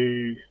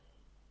to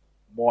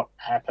what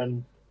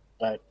happened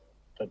that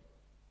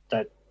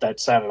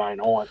Saturday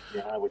night, you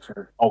know, which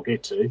I'll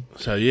get to.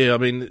 So, I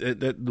mean,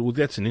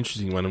 that's an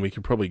interesting one, and we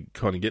could probably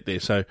kind of get there.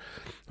 So,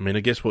 I mean, I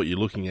guess what you're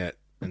looking at,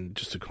 and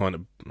just to kind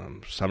of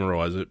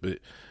summarise it, but,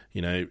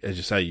 you know, as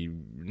you say, you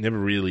never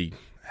really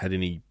had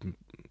any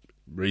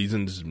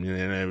reasons, you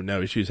know,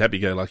 no issues,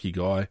 happy-go-lucky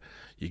guy.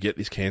 You get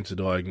this cancer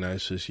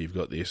diagnosis, you've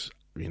got this,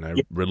 you know,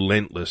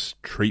 relentless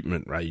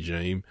treatment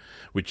regime,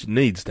 which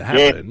needs to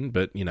happen,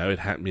 but, you know,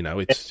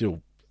 it's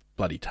still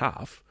bloody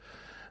tough.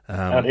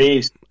 It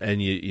is.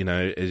 And you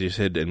know, as you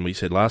said, and we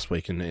said last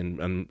week, and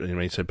I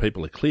mean, so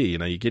people are clear. You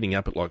know, you're getting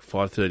up at like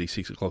 5:30,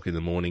 6 o'clock in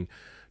the morning,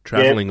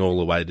 travelling all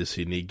the way to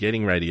Sydney,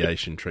 getting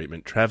radiation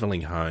treatment,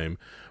 travelling home,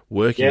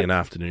 working an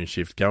afternoon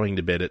shift, going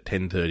to bed at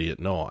 10:30 at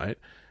night,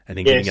 and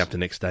then getting up the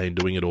next day and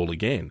doing it all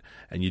again.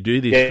 And you do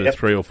this for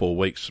 3 or 4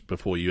 weeks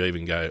before you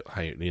even go,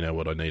 hey, you know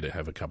what? I need to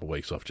have a couple of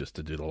weeks off just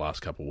to do the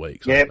last couple of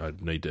weeks. I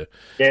need to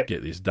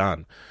get this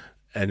done.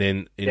 And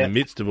then in the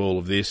midst of all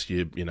of this,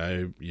 and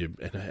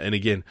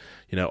again,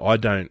 you know,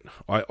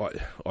 I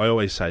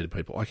always say to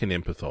people, I can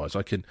empathise.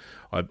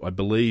 I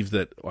believe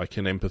that I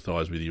can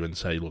empathise with you and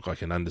say, look, I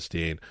can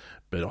understand,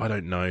 but I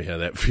don't know how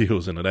that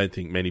feels, and I don't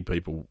think many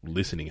people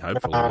listening,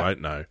 hopefully,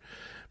 won't know.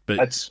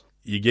 But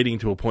you're getting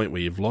to a point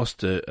where you've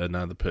lost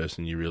another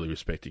person you really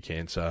respect to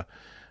cancer.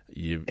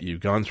 You've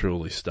gone through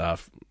all this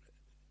stuff,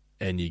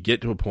 and you get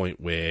to a point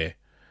where,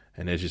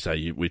 and as you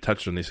say, we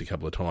touched on this a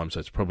couple of times, so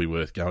it's probably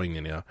worth going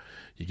there now.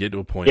 You get to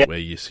a point where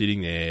you're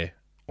sitting there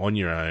on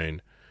your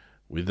own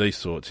with these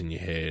thoughts in your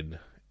head,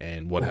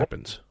 and what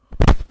happens?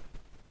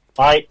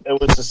 Mate,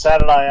 it was a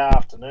Saturday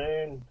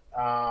afternoon.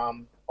 I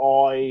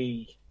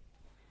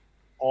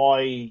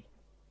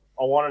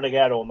wanted to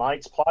go to a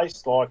mate's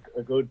place, like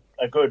a good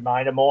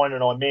mate of mine,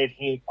 and I met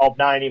him. I've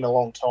known him a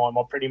long time.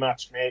 I pretty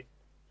much met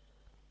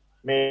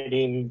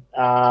him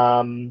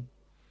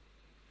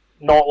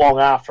not long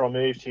after I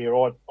moved here.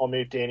 I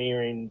moved down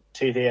here in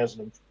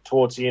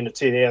towards the end of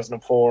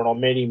 2004, and I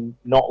met him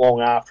not long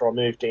after I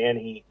moved down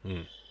here.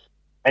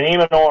 And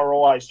him and I were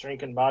always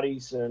drinking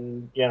buddies,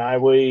 and, you know,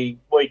 we'd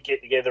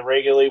get together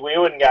regularly. We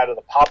wouldn't go to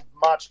the pub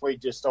much.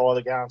 We'd just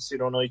either go and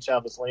sit on each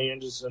other's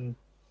lounges and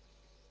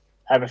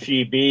have a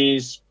few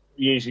beers,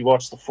 usually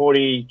watch the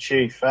footy,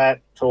 chew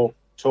fat,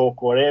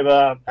 talk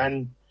whatever.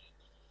 And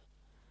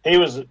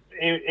he's a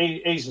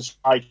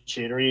straight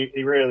shooter.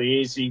 He really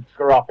is. He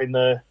grew up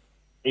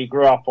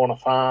on a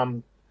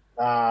farm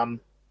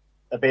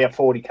about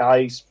 40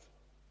 k's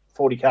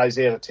out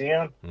of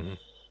town,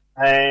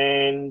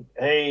 and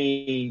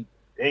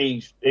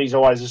he's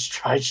always a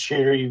straight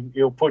shooter.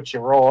 He'll put you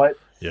right.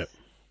 Yep.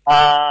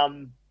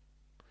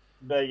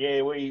 But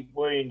yeah, we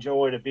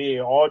enjoyed a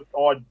beer. I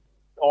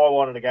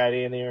wanted to go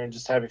down there and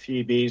just have a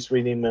few beers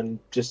with him, and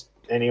just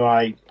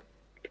anyway,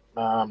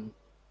 my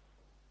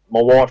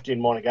wife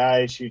didn't want to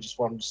go. She just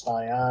wanted to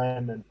stay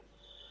home, and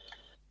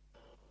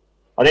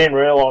I didn't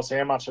realise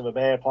how much of a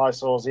bad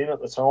place I was in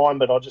at the time,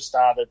 but I just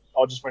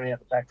went out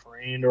the back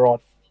veranda.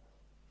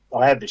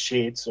 I had the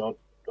shits. I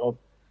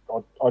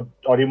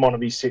didn't want to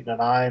be sitting at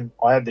home.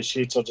 I had the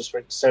shits. I just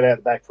went and sat out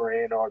the back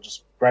veranda. I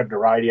just grabbed a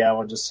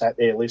radio and just sat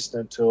there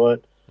listening to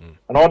it.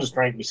 And I just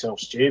drank myself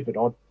stupid.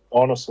 I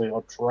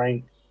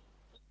drank.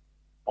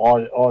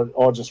 I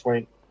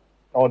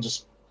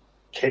just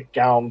kept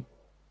going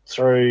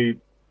through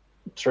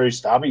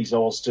stubbies. I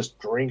was just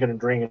drinking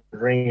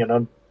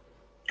and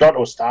got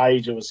to a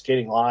stage, it was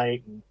getting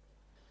late, and,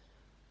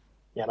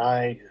 you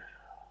know,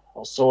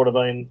 it sort of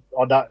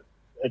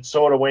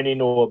went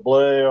into a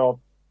blur.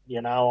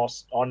 You know,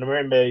 I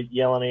remember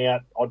yelling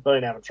out. I'd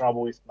been having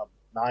trouble with my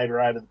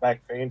neighbour over the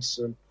back fence,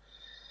 and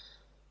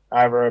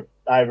over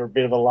a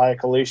bit of a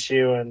local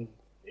issue, and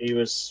he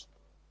was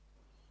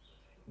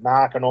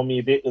narking on me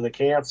a bit to the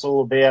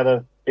council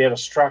about a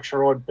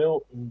structure I'd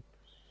built, and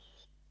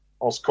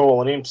I was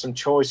calling him some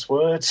choice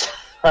words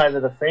over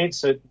the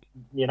fence at,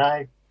 you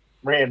know,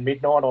 around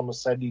midnight on a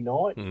Saturday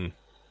night.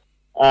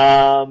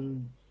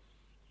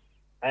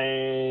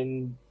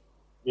 And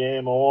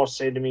my wife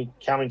said to me,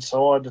 come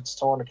inside, it's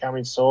time to come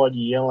inside,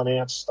 you're yelling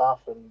out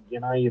stuff and,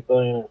 you're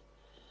being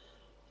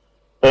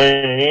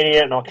an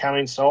idiot. And I come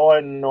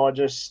inside and I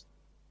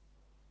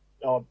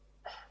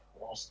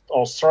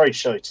was 3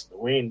 sheets to the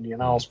wind,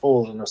 I was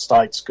full of an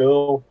estate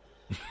school.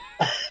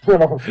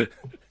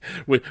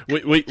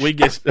 we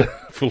guessed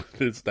full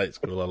of state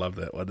school. I love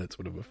that one. That's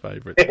one of my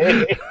favourites.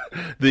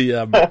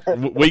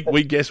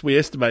 We guessed, we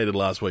estimated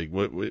last week.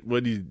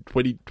 What do you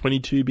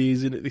 22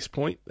 beers in at this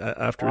point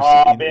after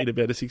in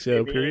about a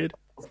 6-hour period?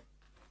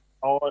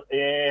 Oh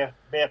yeah,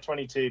 about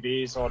 22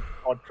 beers. I'd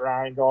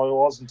drank. I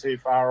wasn't too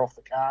far off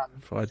the carton.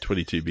 If I had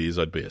 22 beers,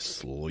 I'd be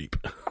asleep.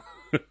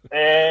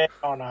 Yeah,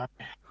 I know.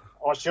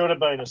 I should have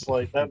been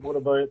asleep. That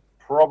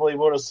probably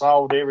would have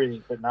solved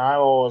everything. But no, I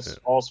was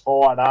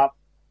fired up.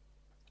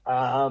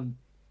 I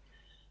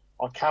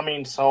come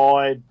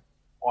inside.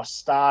 I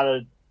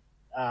started.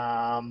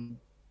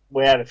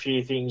 We had a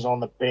few things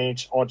on the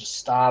bench. I just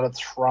started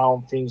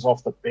throwing things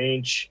off the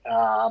bench.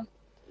 The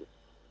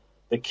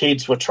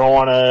kids were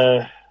trying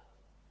to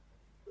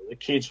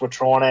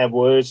have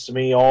words to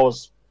me. I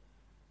was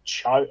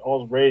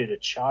ready to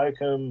choke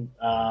them.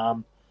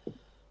 The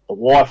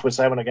wife was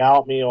having a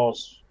go at me. I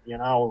was,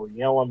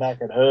 yelling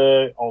back at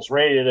her. I was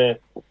ready to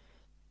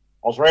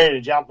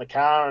jump in the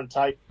car and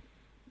take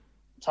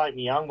my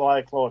young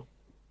bloke. I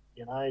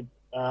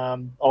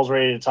was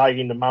ready to take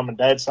him to mum and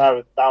dad.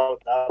 So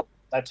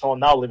that time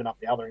they were living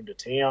up the other end of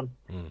town.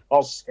 I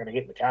was just going to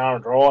get in the car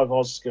and drive. I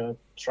was just going to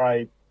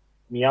throw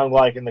my young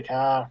bloke in the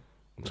car,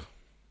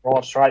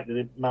 drive straight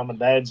to mum and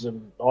dad's,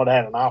 and I'd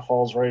had enough. I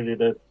was ready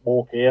to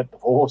walk out,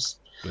 divorce.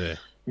 Yeah.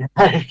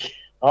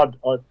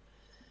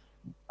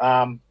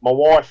 My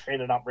wife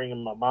ended up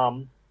ringing my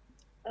mum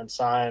and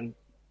saying,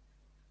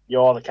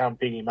 you either come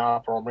pick him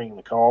up or I'm ringing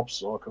the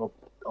cops.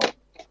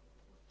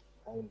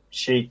 And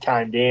she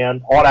came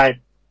down. I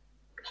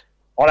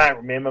don't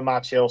remember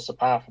much else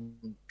apart from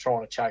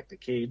trying to choke the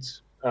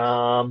kids.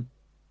 And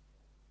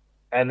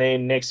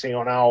then next thing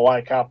I know, I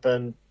wake up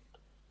and I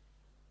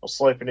was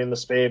sleeping in the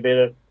spare bed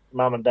at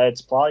mum and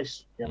dad's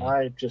place.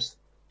 I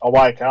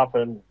wake up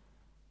and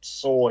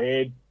sore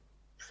head,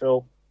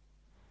 felt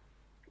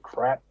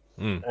crap.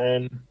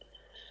 And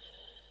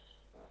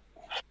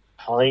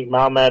I think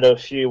mum had a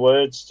few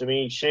words to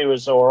me. She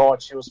was all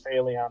right. She was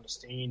fairly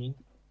understanding.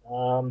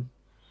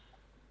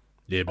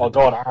 Yeah, but I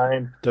got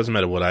home. Doesn't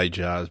matter what age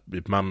you are.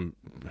 If mum,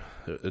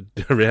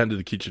 around to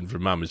the kitchen for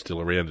mum is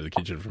still around to the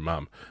kitchen for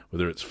mum,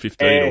 whether it's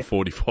 15 or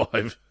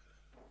 45.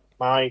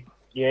 Mate,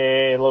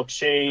 yeah, look,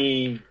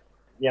 she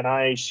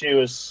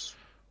was.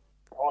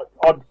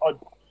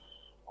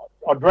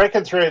 I'd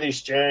reckon through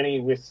this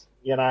journey with,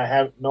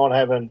 not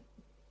having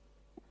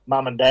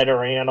mum and dad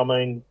around.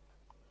 I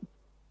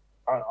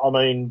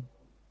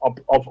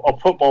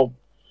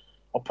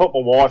put my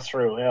wife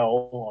through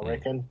hell. I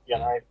reckon,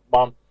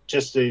 mum,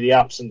 just through the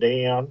ups and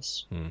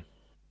downs.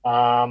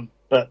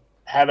 But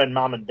having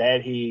mum and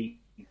dad here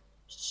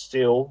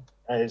still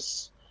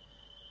has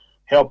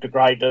helped a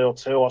great deal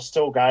too. I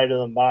still go to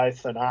them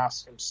both and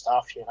ask them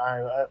stuff.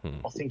 I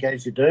think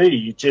as you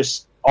do,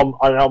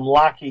 I'm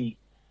lucky.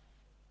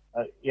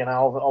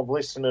 I've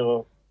listened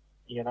to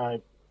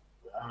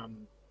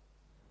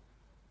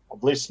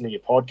I've listened to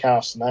your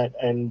podcast and that,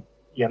 and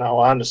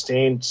I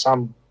understand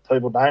some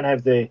people don't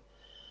have their,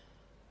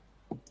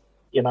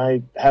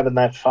 having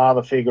that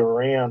father figure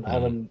around,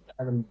 having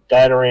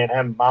dad around,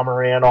 having mum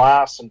around.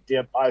 I ask them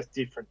both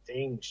different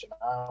things.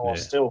 I'm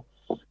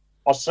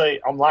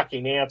lucky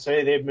now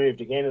too. They've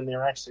moved again, and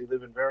they're actually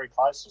living very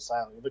close to us. They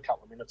only live a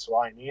couple of minutes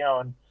away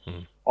now, and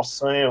I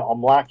see them.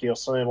 I'm lucky. I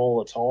see them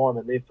all the time,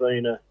 and they've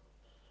been a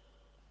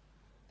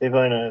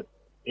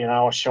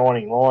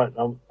shining light.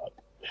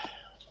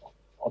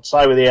 I'd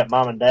say without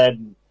mum and dad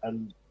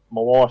and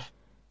my wife,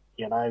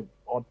 I'd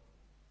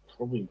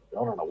probably, I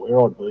don't know where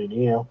I'd be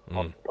now.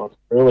 I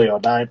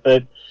don't.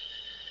 But,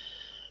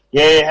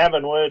 yeah,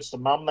 having words to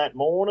mum that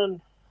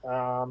morning,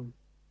 and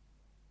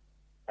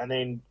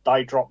then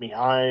they dropped me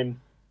home.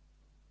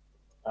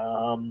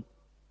 My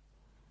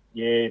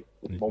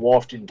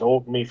wife didn't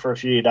talk to me for a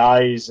few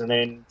days and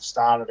then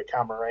started to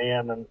come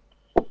around, and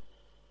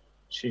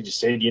she just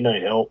said, you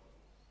need help.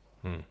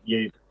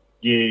 You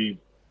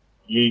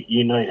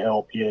need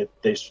help. You're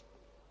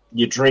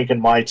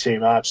drinking way too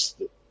much.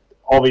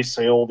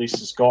 Obviously, all this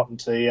has gotten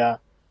to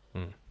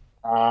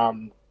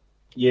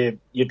you.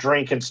 Your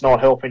drinking's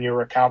not helping your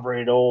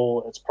recovery at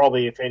all. It's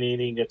probably, if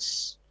anything,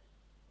 it's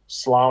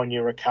slowing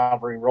your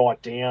recovery right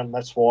down.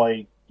 That's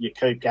why you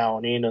keep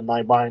going in, and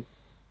they won't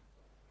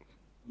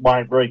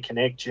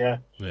reconnect you.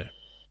 Yeah.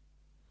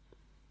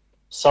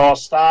 So I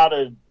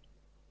started.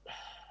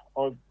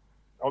 I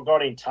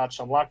got in touch.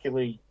 I'm lucky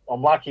with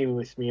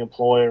my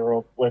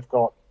employer. We've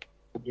got,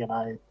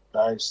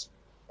 those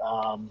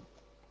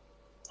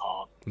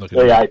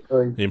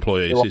the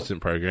employee assistant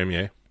program,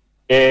 yeah.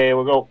 Yeah,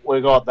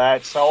 we got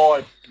that. So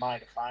I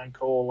made a phone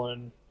call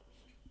and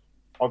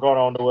I got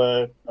onto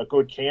a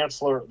good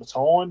counsellor at the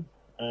time,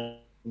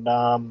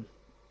 and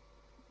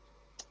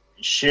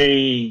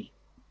she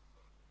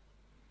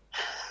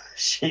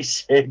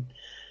said,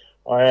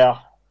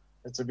 well,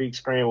 it's a big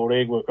scrambled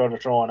egg. We've got to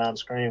try and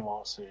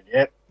unscramble. I said,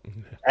 yep.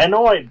 Mm-hmm. And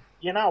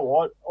you know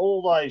what?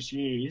 All those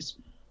years,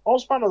 I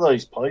was one of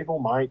these people,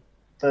 mate,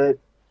 that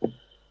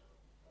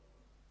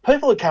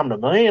people would come to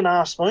me and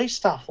ask me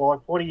stuff like,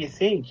 what do you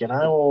think? You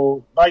know,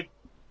 or they,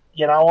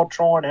 you know, I'd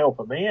try and help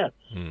them out.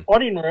 Mm. I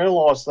didn't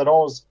realise that I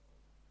was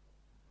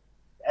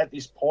at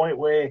this point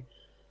where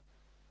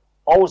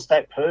I was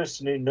that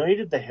person who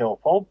needed the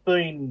help. I've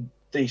been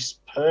this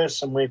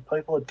person where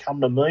people had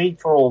come to me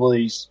for all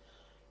these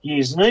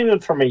years, and even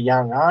from a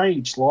young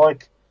age,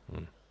 like,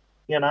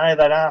 you know,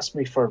 they'd ask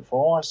me for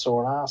advice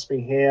or ask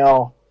me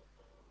how,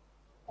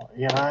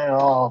 you know,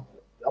 oh,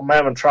 I'm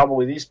having trouble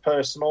with this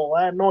person, all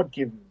that, and I'd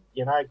give them,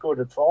 you know, good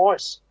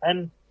advice.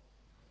 And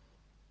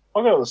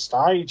I got to the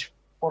stage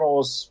when I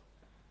was,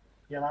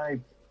 you know,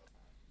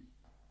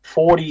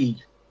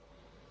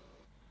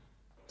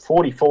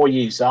 44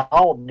 years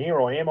old, and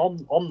here I am.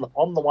 I'm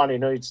the one who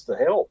needs the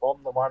help.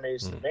 I'm the one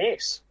who's the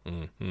mess.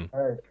 Mm-hmm.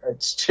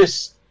 It's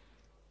just,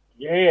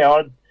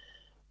 yeah.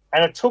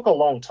 And it took a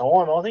long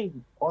time. I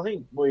think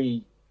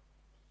we're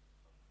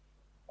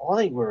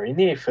in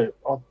there for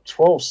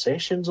 12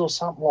 sessions or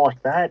something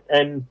like that.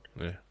 And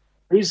yeah.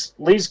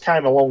 Liz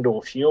came along to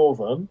a few of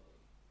them.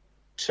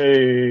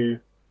 To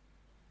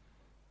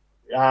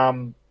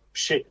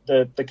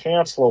the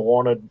counsellor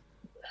wanted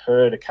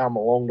her to come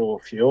along to a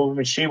few of them,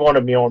 and she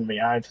wanted me on my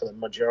own for the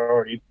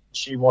majority.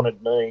 She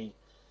wanted me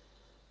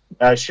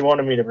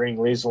to bring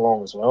Liz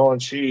along as well,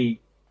 and she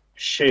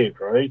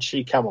agreed.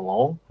 She come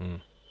along,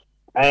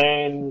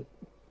 and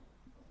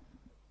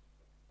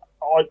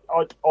I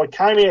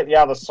came out the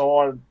other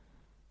side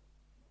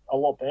a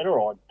lot better.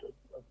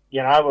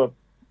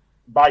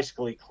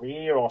 Basically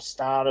clear. I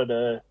started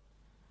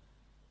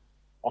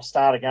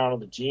going to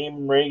the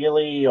gym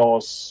regularly. I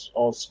was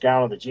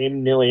going to the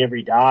gym nearly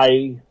every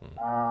day.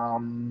 I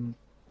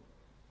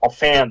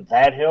found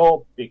that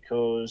helped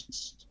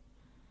because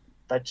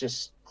that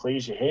just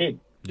clears your head.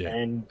 Yeah.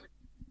 And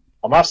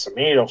I must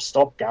admit, I've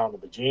stopped going to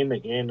the gym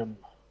again, and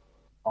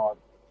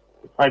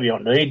maybe I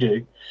need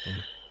to.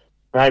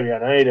 Maybe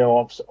I need to.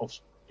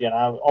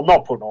 I'm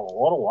not putting on a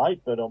lot of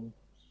weight, but I'm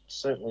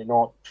certainly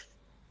not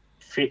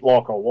fit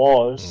like I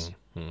was.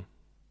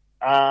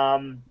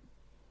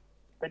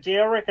 But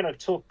yeah, I reckon it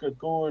took a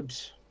good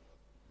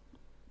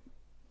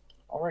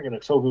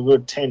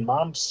 10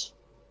 months.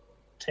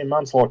 10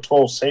 months, like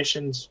 12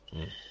 sessions.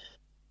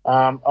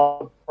 I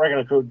reckon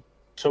it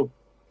took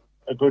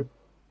a good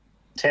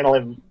 10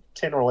 or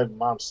 11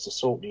 months to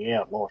sort me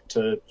out, like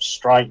to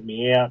straighten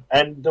me out.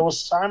 And there was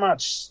so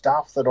much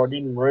stuff that I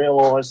didn't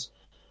realise.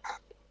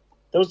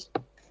 I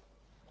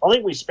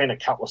think we spent a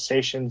couple of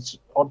sessions.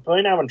 I'd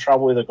been having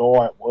trouble with a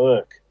guy at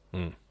work.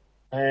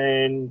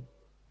 And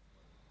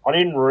I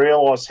didn't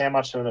realise how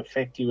much of an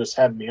effect he was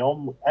having me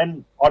on.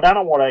 And I don't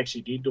know what I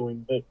actually did to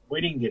him, but we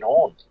didn't get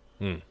on.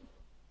 And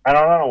I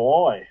don't know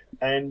why.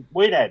 And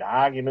we'd had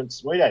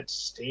arguments. We'd had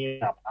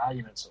stand-up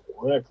arguments at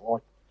work.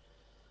 Like,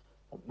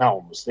 no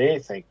one was there,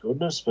 thank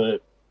goodness, but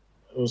it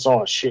was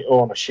on a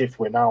shift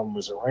where no one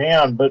was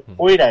around. But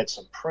we'd had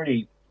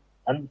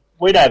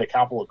we'd had a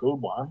couple of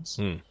good ones.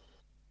 And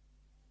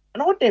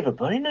I'd never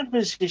been in a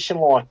position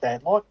like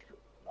that. Like,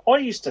 I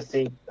used to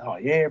think, oh,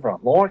 yeah, everyone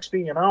likes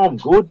me, I'm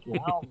good, I'm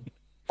a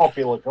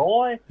popular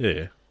guy.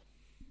 Yeah.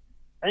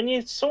 And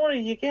you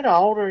get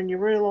older and you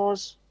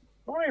realise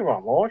not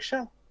everyone likes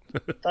you.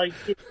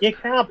 You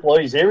can't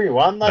please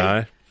everyone.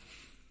 No.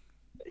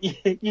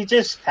 You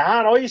just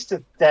can't. I used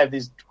to have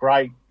this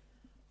great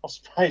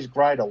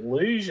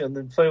illusion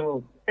that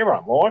people,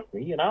 everyone liked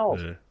me,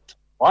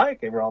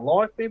 everyone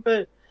liked me,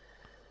 but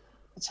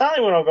it's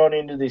only when I got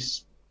into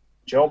this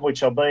job,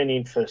 which I've been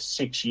in for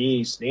 6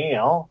 years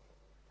now,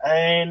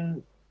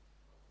 and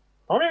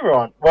not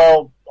everyone.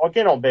 Well, I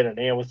get on better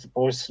now with the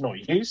boys than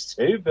I used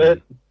to,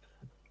 but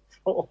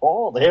for a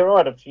while there, I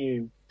had a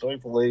few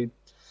people who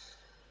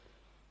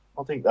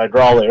I think they'd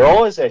roll their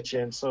eyes at you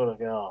and sort of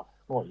go,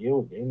 oh, not you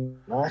again,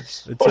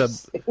 mate.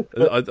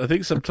 I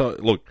think sometimes,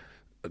 look,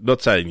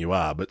 not saying you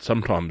are, but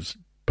sometimes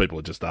people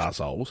are just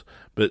assholes.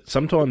 But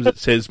sometimes it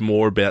says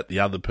more about the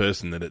other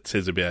person than it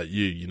says about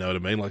you. You know what I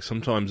mean? Like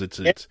sometimes it's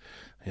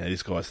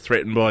this guy's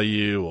threatened by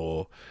you,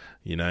 or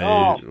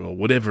or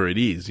whatever it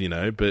is.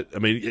 But I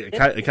mean,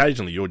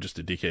 occasionally you're just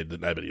a dickhead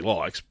that nobody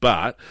likes.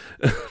 But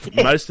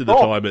most of the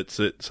time, it's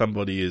that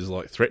somebody is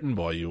like threatened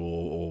by you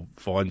or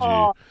finds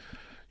you.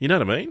 You know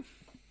what I mean?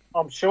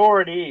 I'm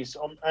sure it is,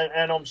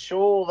 and I'm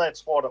sure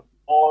that's what it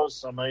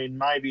was. I mean,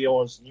 maybe I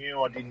was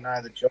new, I didn't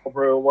know the job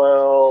real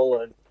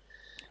well, and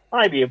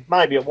maybe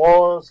it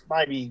was.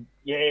 Maybe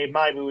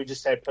we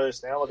just had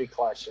personality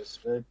clashes.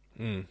 But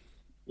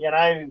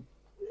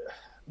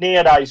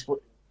nowadays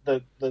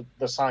the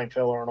same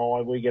fella and I,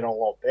 we get on a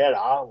lot better.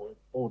 I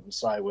wouldn't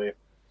say we're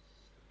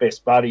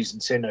best buddies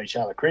and send each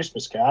other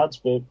Christmas cards,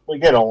 but we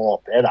get on a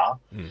lot better.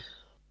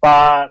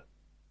 But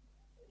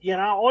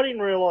I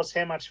didn't realise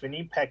how much of an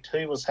impact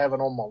he was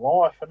having on my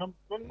life, and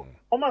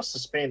I must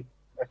have spent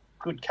a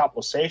good couple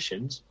of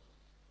sessions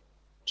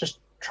just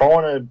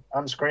trying to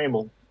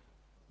unscramble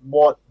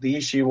what the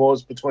issue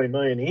was between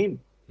me and him.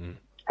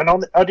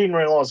 And I didn't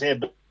realise how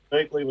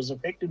deeply it was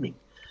affecting me.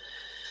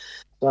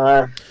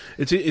 So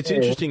it's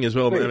interesting as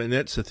well. I mean,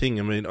 that's the thing.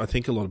 I mean, I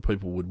think a lot of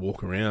people would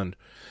walk around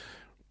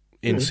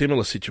in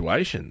similar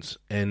situations,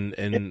 and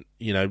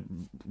you know,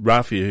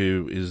 Rafi,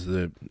 who is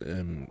the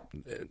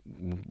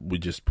we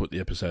just put the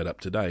episode up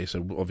today,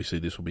 so obviously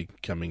this will be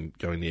going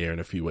the air in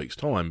a few weeks'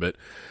 time. But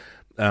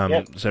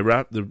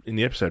so in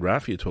the episode,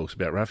 Rafi talks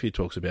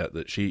about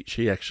that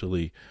she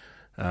actually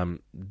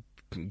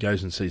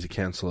goes and sees a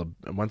counsellor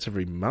once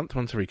every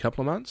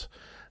couple of months,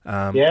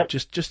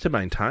 just to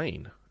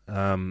maintain.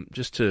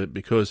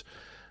 Because,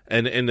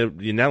 and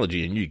the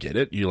analogy, and you get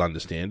it, you'll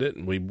understand it,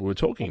 and we were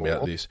talking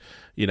about this.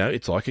 You know,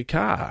 it's like a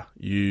car.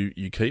 You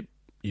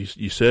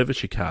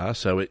service your car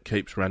so it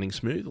keeps running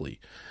smoothly,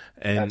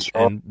 and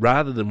right. and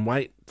rather than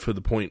wait for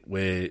the point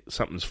where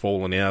something's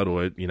fallen out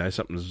or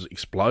something's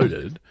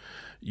exploded,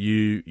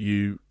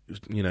 you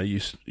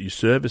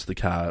service the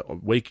car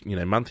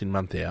month in,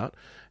 month out.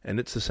 And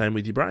it's the same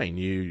with your brain.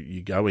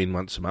 You go in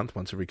once a month,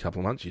 once every couple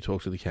of months. You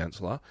talk to the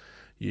counsellor.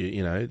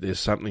 There's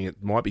something.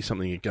 It might be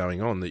something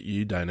going on that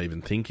you don't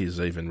even think is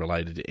even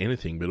related to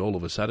anything. But all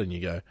of a sudden,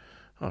 you go,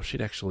 "Oh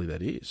shit! Actually,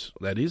 that is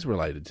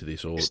related to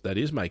this, or that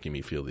is making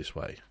me feel this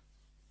way."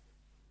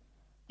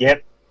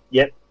 Yep.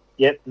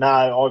 No,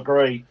 I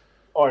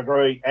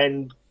agree.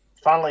 And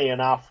funnily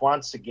enough,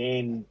 once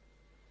again,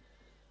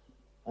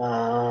 you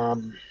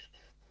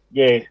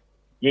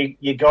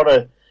got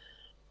to.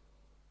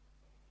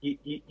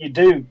 You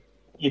do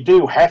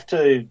have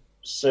to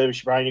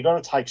service your brain. You've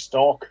got to take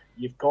stock.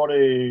 You've got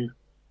to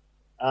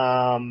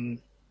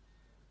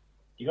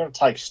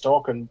take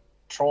stock and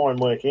try and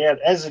work out.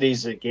 As it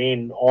is,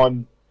 again,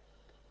 I'm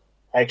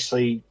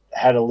actually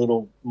had a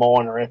little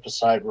minor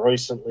episode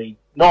recently,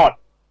 not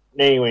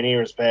anywhere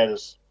near as bad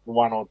as the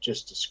one I've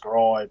just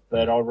described,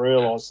 but I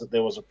realised that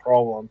there was a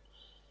problem.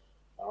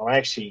 I'm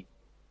actually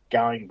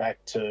going back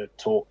to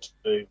talk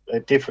to a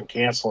different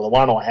counsellor, the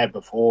one I had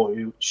before,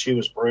 she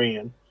was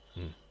brilliant.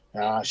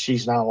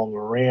 She's no longer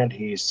around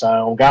here,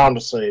 so I'm going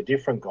to see a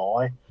different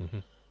guy.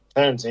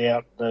 Turns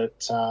out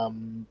that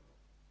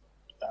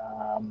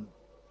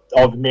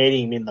I've met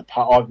him in the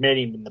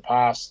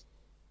past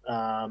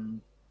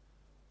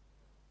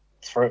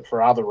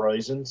for other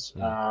reasons.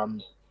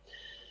 But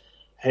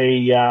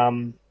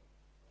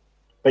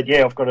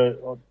yeah, I've got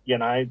to,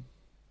 I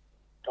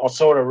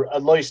sort of,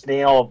 at least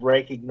now I've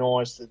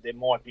recognised that there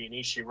might be an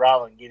issue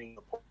rather than getting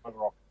the point where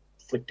I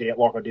flicked out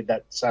like I did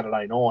that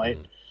Saturday night.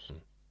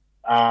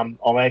 I'm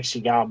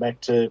actually going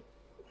back to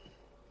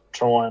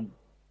try and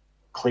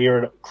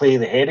clear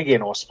the head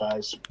again, I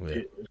suppose.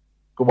 Yeah.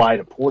 Good way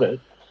to put it.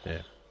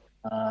 Yeah.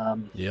 I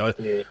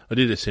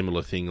did a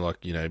similar thing.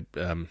 Like, I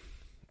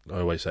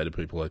always say to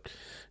people,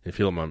 I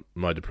feel like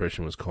my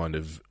depression was kind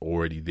of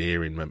already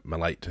there in my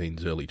late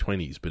teens, early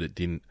 20s, but it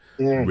didn't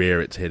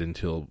rear its head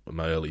until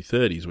my early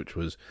 30s, which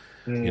was,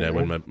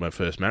 when my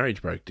first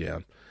marriage broke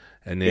down.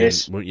 And then,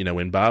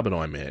 when Barb and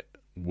I met,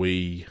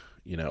 I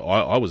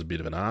was a bit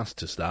of an ass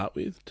to start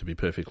with, to be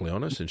perfectly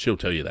honest, and she'll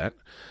tell you that.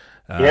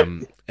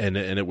 And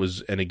it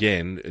was, and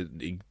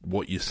again,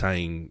 what you're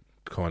saying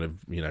kind of,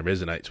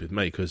 resonates with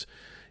me, because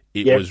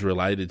it was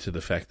related to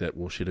the fact that,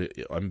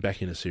 I'm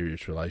back in a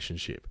serious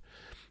relationship.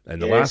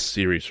 And the last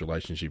serious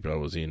relationship I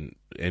was in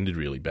ended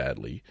really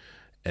badly,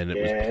 and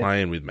it was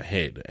playing with my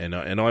head. And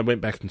I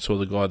went back and saw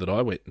the guy that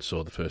I went and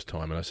saw the first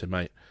time, and I said,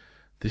 mate,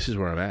 this is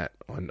where I'm at.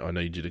 I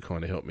need you to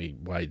kind of help me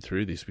wade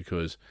through this,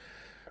 because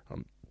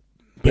I'm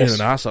being an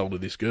arsehole to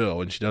this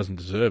girl and she doesn't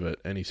deserve it.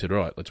 And he said,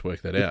 right, let's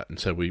work that out. And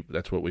so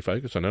that's what we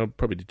focused on. I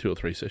probably did 2 or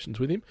 3 sessions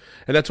with him,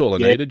 and that's all I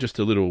needed, just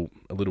a little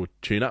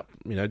tune up,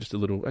 just a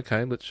little,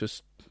 okay, let's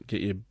just get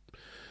you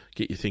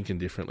thinking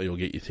differently, or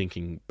get you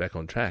thinking back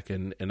on track,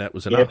 and that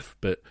was enough.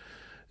 But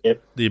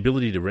the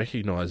ability to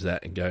recognise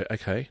that and go,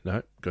 okay,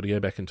 no, got to go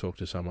back and talk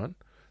to someone,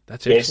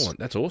 that's excellent.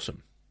 That's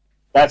awesome.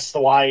 That's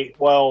the way.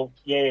 Well,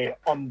 yeah,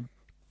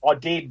 I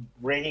did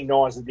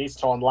recognise it this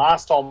time.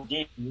 Last time I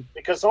didn't,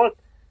 because I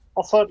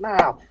thought,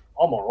 nah,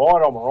 I'm all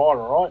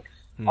right.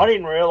 I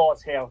didn't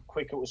realise how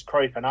quick it was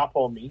creeping up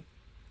on me,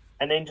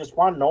 and then just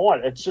one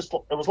night, it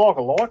was like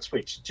a light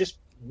switch. It just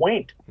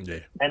went,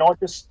 and I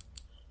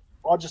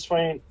just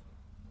went,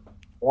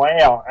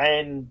 wow.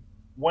 And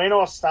when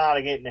I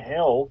started getting to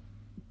hell,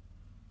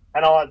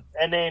 and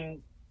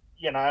then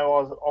I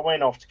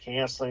went off to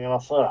counselling, and I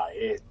thought,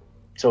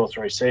 2 or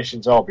 3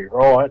 sessions, I'll be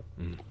right.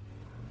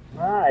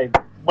 No,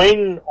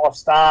 when I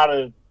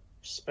started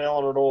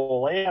spelling it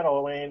all out,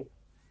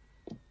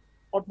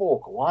 I'd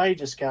walk away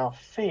just going,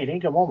 fair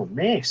dinkum, I'm a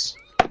mess.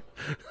 I'm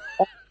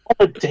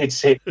a dead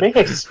set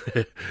mess.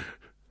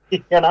 I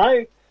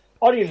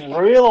didn't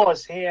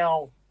realise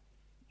how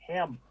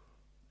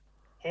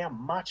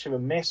much of a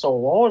mess I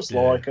was.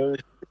 Like, it was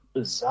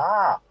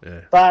bizarre.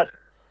 Yeah. But,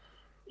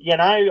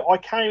 I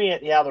came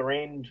out the other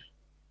end,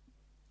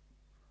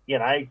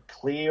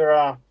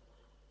 clearer,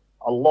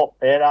 a lot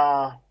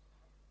better,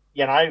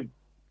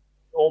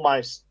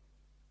 almost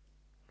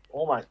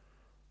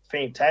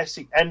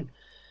fantastic. And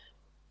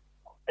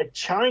it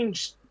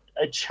changed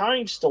it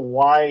changed the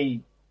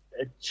way.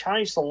 It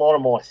changed a lot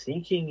of my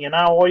thinking. You know,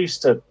 I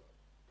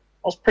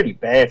was pretty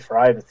bad for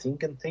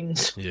overthinking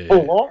things a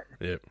lot.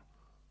 Yeah.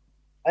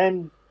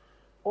 And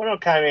when I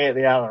came out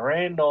the other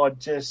end, I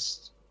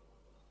just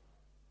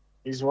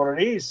is what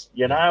it is.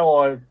 You know,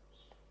 I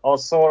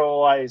was sort of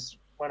always,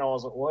 when I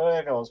was at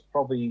work, I was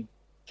probably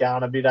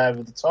going a bit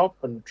over the top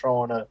and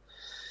trying to,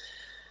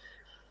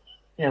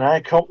 you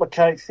know,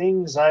 complicate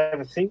things,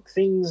 overthink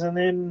things, and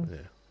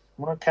then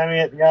when I came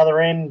out the other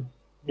end,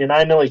 you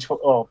know, nearly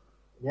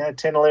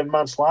 10, 11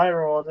 months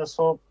later, I just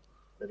thought,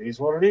 it is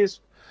what it is.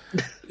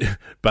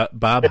 But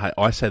Barb,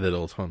 I say that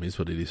all the time, is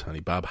what it is,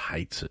 honey. Barb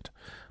hates it.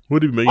 What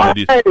do you mean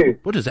it is?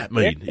 What does that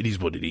mean? It is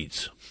what it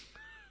is.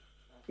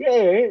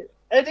 Yeah,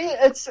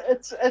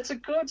 it's a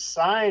good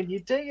saying. You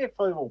do get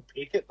people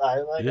pick it,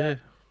 though. Like,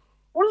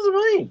 what does it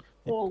mean?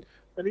 Well,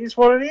 it is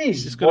what it is.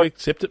 You just got to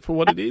accept it for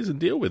what it is and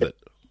deal with it.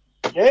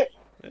 Yeah.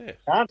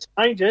 Can't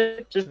change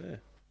it. Just live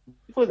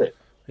with it.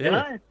 Yeah. You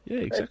know? Yeah,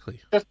 exactly.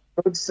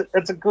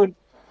 It's a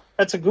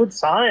good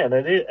saying.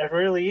 It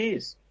really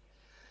is.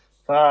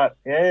 But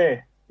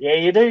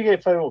you do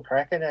get people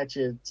cracking at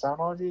you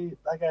sometimes.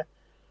 They go,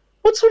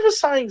 "What sort of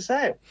saying's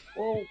that?"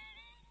 Well,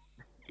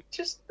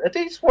 it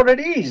is what it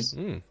is.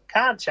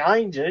 Can't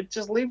change it.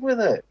 Just live with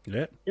it.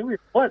 Yeah. Live with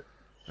what?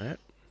 Yeah.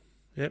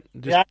 Yep.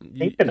 Just,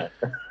 it.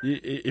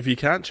 If you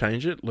can't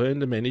change it, learn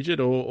to manage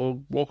it or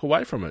walk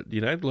away from it.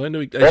 You know, learn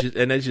to,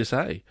 as you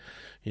say,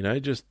 you know,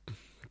 just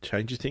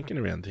change your thinking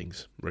around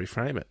things,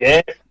 reframe it.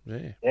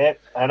 Yeah.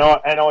 And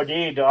I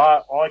did.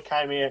 I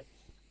came out.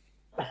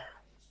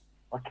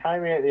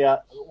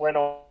 When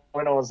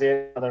I was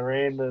the other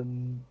end,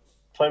 and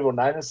people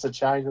noticed the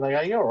change, and they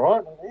go, "You're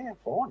all right." Yeah,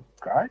 fine,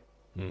 great.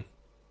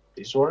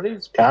 This is what it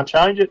is. Can't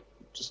change it.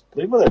 Just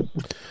live with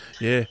it.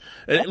 Yeah,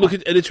 and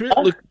it's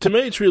really, to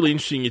me, it's really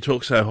interesting. You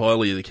talk so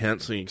highly of the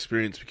counselling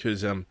experience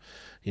because, you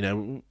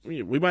know,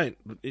 we won't.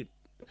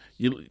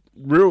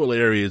 Rural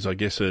areas, I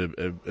guess, are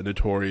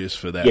notorious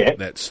for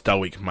that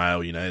stoic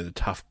male. You know, the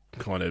tough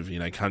kind of, you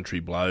know,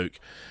 country bloke.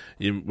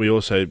 We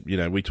also, you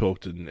know, we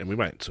talked, and we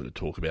won't sort of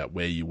talk about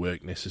where you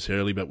work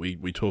necessarily, but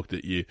we talked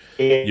that you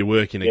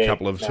work in a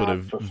couple of sort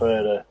of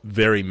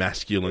very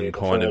masculine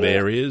kind of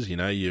areas. You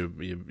know,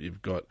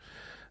 you've got,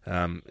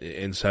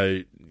 and so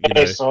you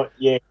know,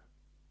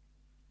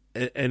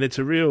 and it's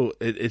a real.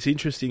 It's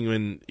interesting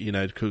when, you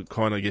know,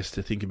 kind of, I guess,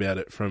 to think about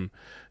it from,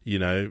 you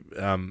know,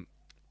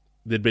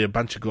 there'd be a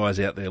bunch of guys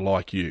out there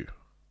like you.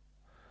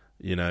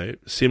 You know,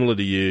 similar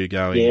to you,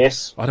 going,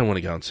 I don't want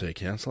to go and see a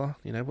counsellor.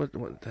 You know,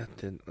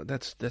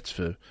 that's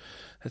for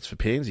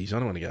pansies. I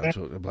don't want to go and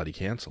talk to a bloody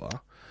counsellor.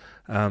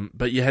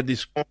 But you had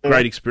this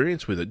great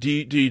experience with it. Do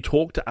you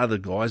talk to other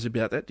guys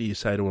about that? Do you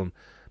say to them,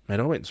 "Mate,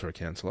 I went and saw a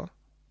counsellor"?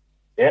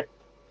 Yep.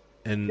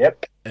 And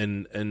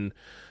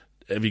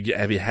have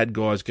you had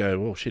guys go,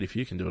 "Well, shit, if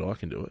you can do it, I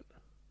can do it"?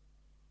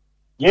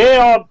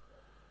 Yeah.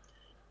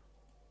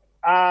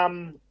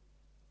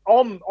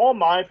 I'm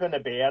open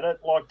about it.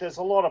 Like, there's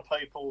a lot of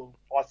people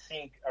I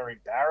think are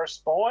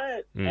embarrassed by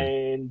it,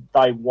 and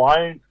they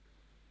won't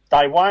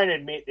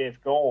admit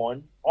they've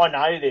gone. I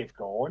know they've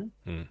gone.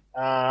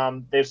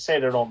 They've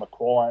said it on the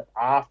quiet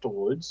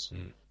afterwards,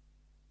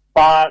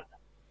 but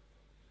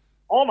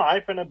I'm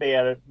open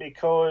about it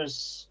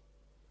because,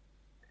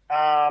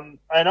 and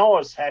I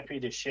was happy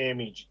to share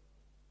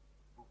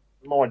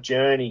my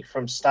journey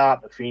from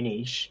start to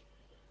finish.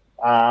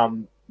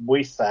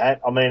 With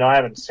that, I mean, I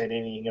haven't said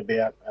anything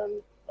about,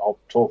 and I'll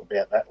talk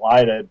about that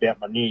later,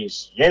 about my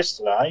news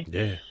yesterday.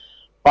 Yeah.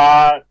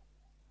 But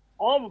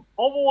I've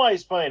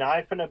always been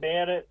open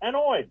about it, and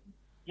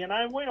you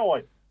know, when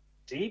I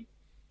did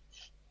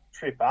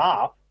trip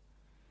up,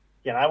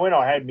 you know, when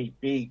I had me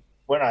big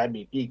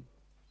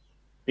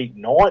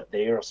night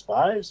there, I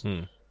suppose,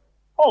 I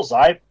was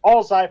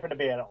open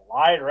about it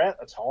later. At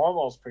the time, I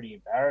was pretty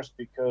embarrassed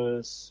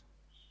because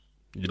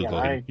you look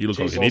like an idiot.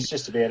 I was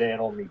just about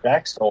out on my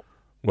backstop.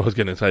 Well, I was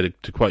going to say,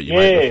 to quote your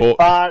mate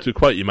before, to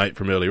quote your mate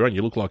from earlier on,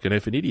 you look like an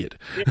effing idiot.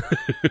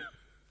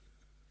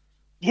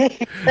 Yeah,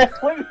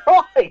 exactly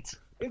right.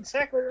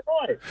 Exactly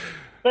right.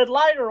 But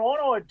later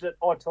on,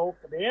 I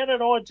talked about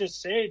it. I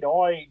just said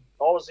I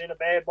was in a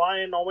bad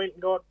way, and I went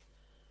and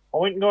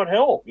got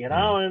help. You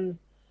know, and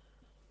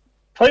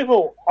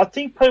I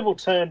think people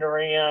turned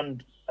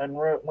around and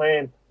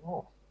went,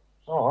 "Oh,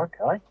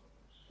 okay,"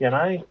 you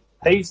know.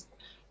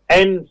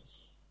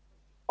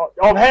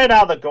 I've had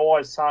other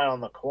guys say on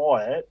the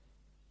quiet,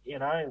 you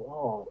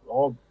know,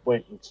 I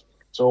went and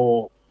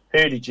saw,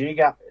 who did you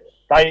go?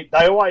 They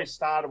always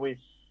started with,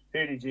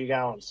 who did you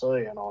go and see?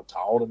 And I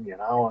told them, you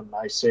know, and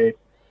they said,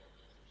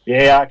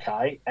 yeah,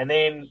 okay. And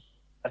then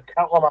a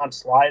couple of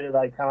months later,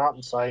 they come up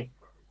and say,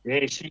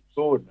 yeah, she's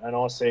good. And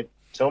I said,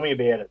 tell me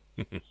about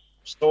it.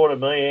 Sorted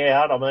me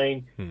out. I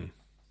mean,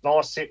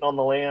 nice sitting on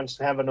the lounge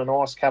having a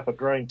nice cup of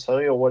green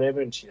tea or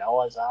whatever. And she'd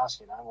always ask,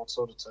 you know, what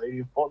sort of tea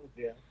you want?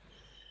 Yeah.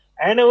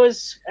 And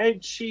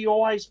she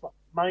always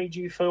made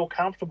you feel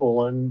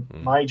comfortable and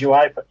made you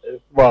open.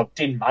 Well,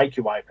 didn't make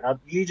you open up.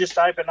 You just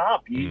open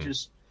up.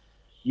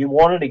 You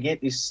wanted to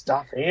get this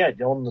stuff out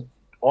on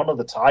onto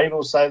the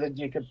table so that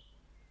you could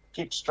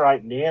get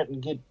straightened out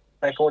and get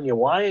back on your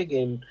way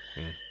again.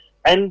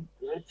 And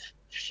a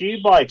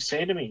few blokes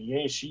said to me,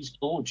 yeah, she's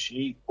good.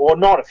 Or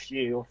not a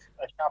few,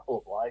 a couple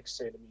of blokes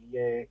said to me,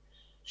 yeah,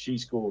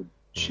 she's good.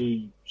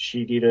 She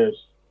did it.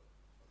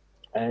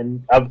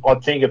 And I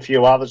think a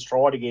few others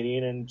tried to get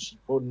in and she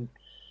couldn't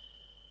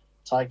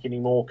take any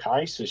more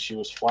cases. She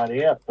was flat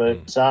out.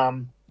 But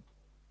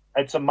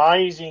it's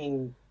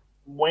amazing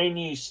when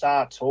you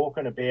start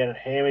talking about it,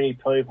 how many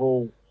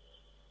people,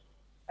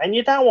 and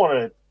you don't want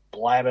to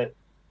blab it,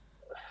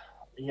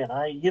 you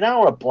know, you don't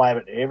want to blab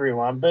it to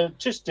everyone, but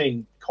just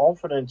in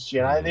confidence,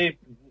 you know,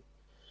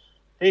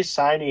 they're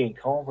saying to you in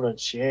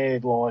confidence, yeah,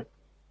 like,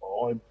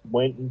 I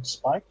went and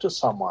spoke to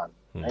someone.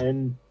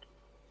 And,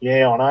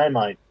 yeah, I know,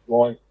 mate,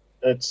 like,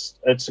 it's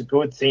a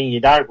good thing. You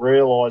don't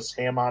realise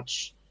how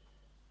much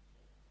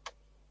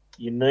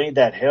you need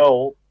that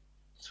help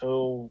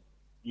till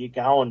you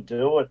go and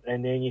do it,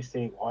 and then you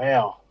think,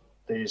 wow,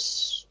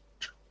 there's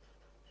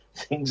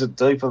things are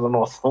deeper than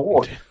I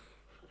thought.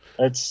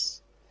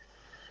 It's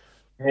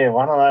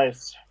one of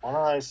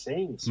those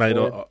things, mate.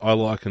 I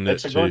liken it.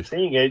 It's a good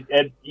thing.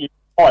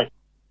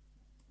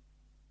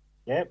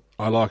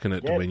 I liken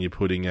it to when you're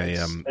putting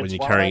when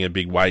you're carrying a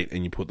big weight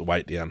and you put the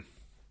weight down.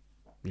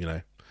 You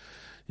know,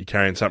 you're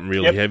carrying something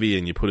really heavy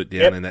and you put it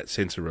down, and that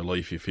sense of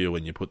relief you feel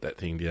when you put that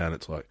thing down.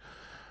 It's like,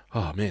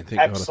 oh man, thank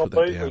God I put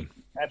that down.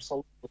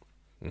 Absolutely.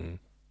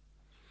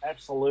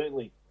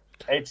 Absolutely.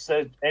 It's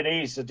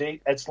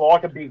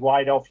like a big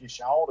weight off your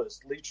shoulders.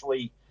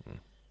 Literally,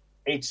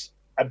 it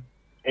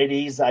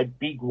is a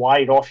big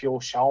weight off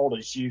your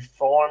shoulders. You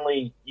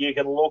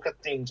can look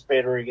at things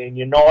better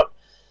again.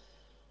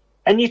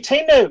 And you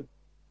tend to,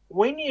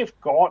 when you've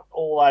got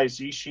all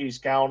those issues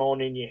going on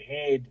in your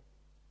head,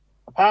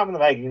 apart from the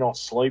fact you're not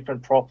sleeping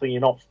properly,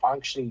 you're not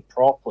functioning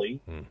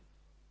properly,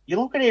 you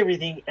look at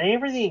everything and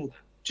everything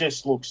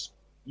just looks,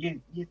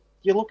 you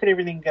look at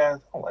everything and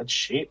go, oh, that's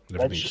shit.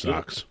 Everything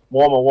sucks.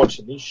 Why am I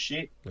watching this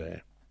shit? Yeah.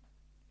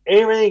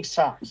 Everything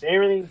sucks.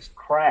 Everything's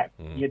crap.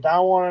 You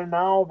don't want to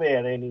know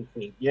about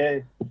anything.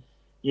 You're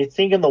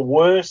thinking the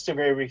worst of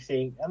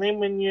everything. And then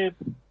when you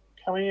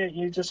come out,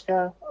 you just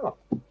go, oh,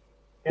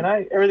 you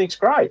know, everything's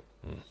great.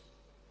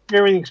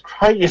 Everything's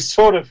great.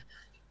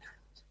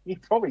 You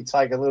probably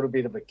take a little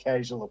bit of a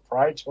casual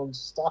approach on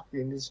stuff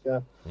and just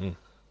go,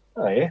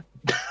 oh, yeah.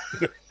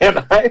 You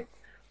know?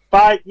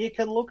 But you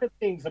can look at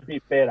things a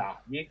bit better.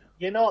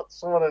 You're not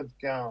sort of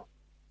going,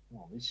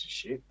 oh, this is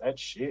shit,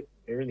 that's shit,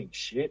 everything's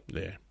shit.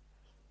 Yeah.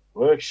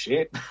 Work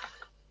shit.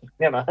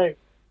 You know.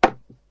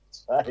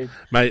 So,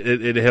 mate,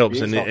 it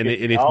helps, and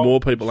if more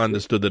people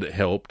understood that it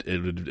helped,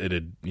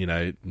 it'd you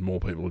know, more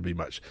people would be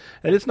much.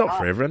 And it's not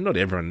for everyone. Not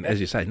everyone,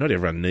 as you say, not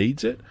everyone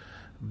needs it,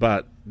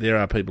 but there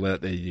are people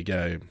out there. You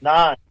go,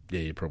 no, yeah,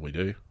 you probably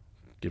do.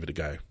 Give it a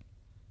go.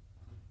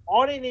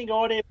 I didn't think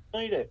I'd ever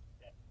need it,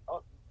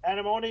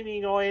 Adam. I didn't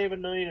think I ever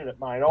needed it,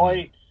 mate.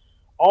 I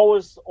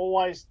was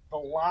always the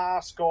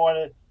last guy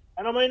to,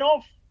 and I mean,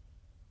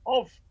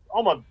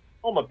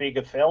 I'm a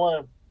bigger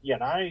fella, you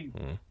know.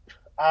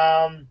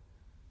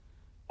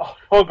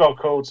 I got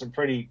called some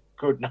pretty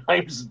good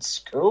names at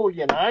school,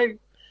 you know,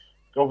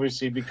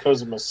 obviously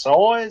because of my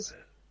size,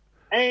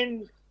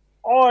 and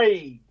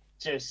I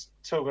just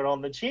took it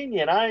on the chin,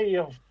 you know.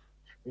 You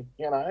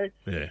know,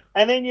 yeah.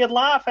 And then you'd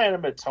laugh at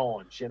them at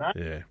times, you know.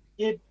 Yeah.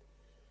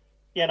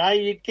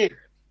 You'd get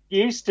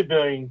used to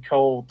being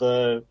called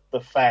the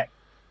fat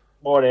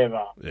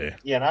whatever. Yeah.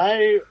 You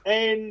know,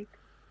 and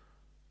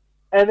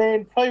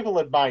then people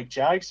would make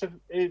jokes.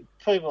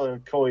 People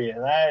would call you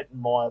that.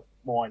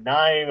 My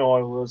name,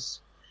 I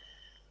was.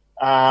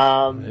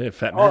 Fat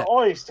Matt.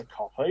 I used to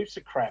cop heaps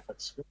of crap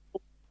at school,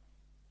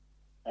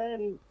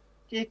 and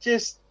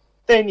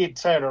then you'd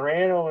turn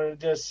around and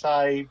just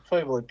say,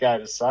 people would go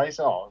to say,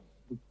 "Oh,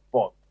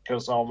 what?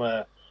 Because I'm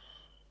a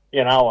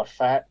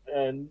fat,"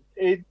 and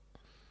they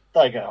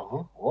go,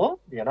 huh, "What?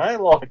 You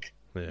know, like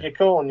you're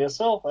calling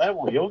yourself that?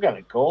 Well, you're going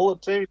to call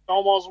it too. I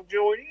might as well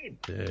join in."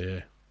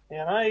 Yeah. You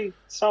know,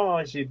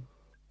 sometimes you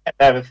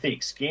have a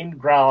thick skin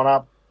growing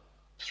up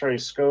through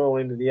school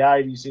into the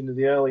 80s, into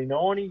the early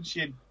 90s.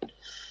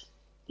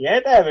 You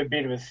had to have a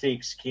bit of a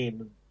thick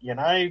skin, you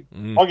know.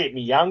 I get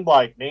me young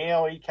bloke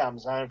now, he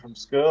comes home from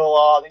school,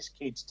 oh, this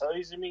kid's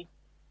teasing me.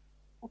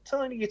 I'm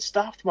telling you, get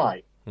stuffed,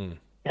 mate. You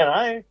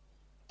know,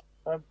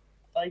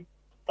 they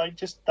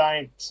just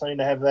don't seem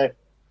to have that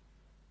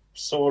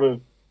sort of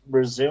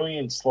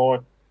resilience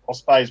like I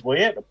suppose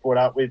we had to put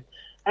up with.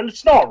 And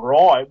it's not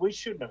right. We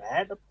shouldn't have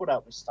had to put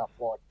up with stuff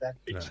like that,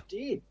 but you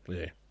did.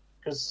 Yeah.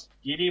 Because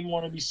you didn't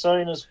want to be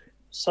seen as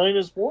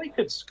weak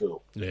at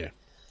school. Yeah.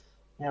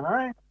 You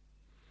know?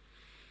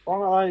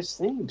 One of those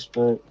things,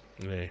 but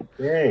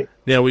yeah.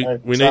 Now we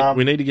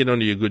need to get on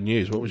to your good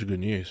news. What was your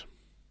good news?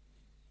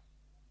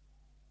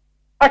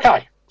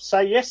 Okay.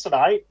 So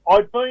yesterday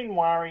I'd been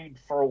worried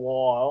for a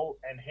while,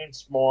 and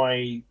hence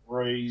my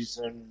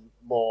reason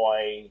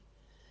why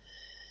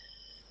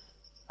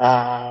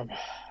I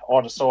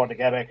decided to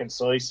go back and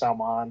see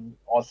someone.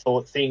 I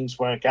thought things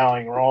weren't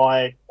going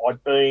right.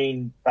 I'd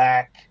been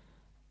back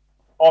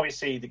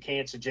obviously the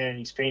cancer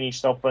journey's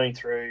finished. I've been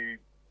through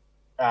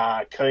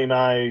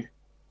chemo.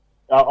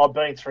 I've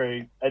been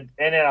through, it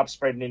ended up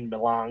spreading in my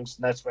lungs,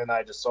 and that's when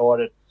they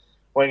decided,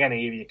 we're going to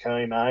give you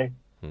chemo.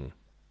 And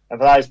for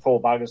those poor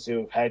buggers who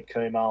have had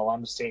chemo, I'll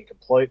understand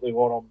completely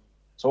what I'm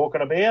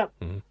talking about.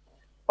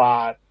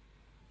 But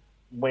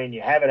when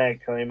you haven't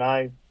had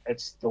chemo,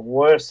 it's the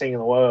worst thing in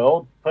the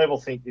world. People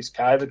think this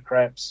COVID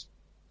crap's,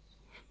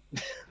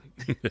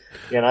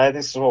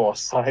 this is what I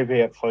say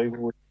about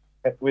people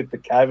with the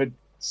COVID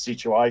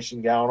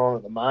situation going on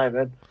at the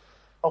moment.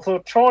 I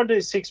thought, try and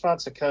do 6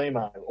 months of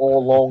chemo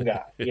or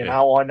longer.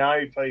 I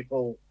know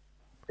people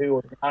who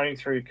are going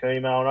through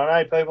chemo, and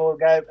I know people who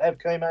have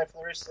chemo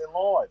for the rest of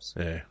their lives.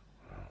 Yeah.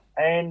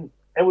 And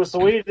it was the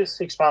weirdest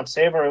 6 months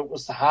ever. It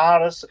was the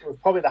hardest. It was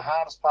probably the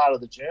hardest part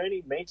of the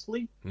journey,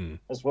 mentally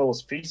as well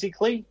as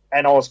physically.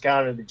 And I was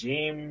going to the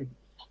gym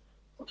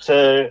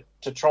to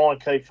try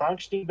and keep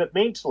functioning, but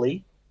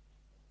mentally,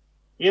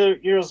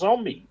 you're a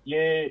zombie.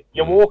 You're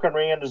walking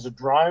around as a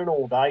drone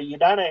all day. You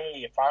don't know how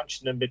you're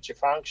functioning, but you're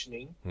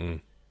functioning.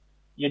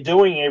 You're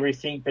doing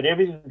everything, but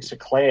everything's a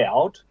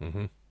cloud.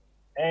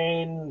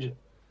 And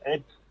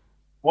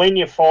when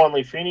you're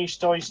finally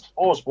finished, I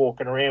was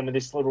walking around with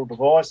this little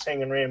device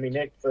hanging around my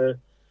neck for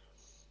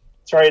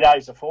 3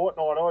 days a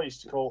fortnight. I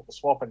used to call it the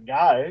swap and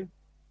go.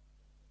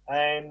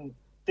 And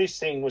this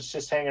thing was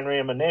just hanging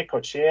around my neck.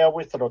 I'd shower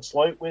with it, I'd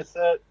sleep with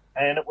it,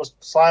 and it was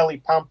slowly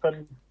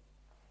pumping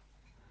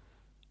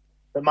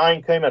the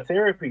main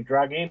chemotherapy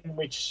drug in,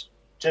 which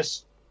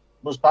just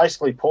was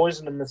basically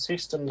poisoning the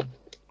system,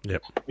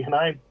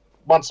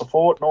 once a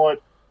fortnight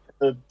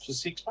for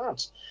 6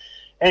 months.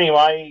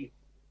 Anyway,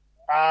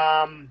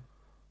 I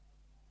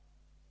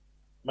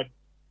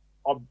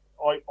got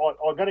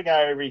to go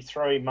every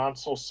 3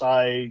 months or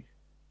so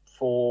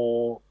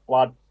for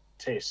blood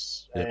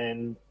tests,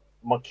 and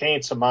my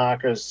cancer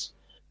markers,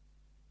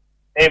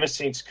 ever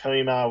since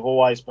chemo, have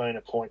always been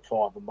at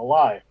 0.5 and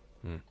below.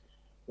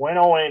 When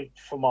I went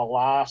for my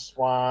last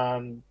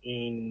one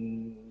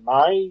in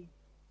May,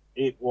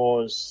 it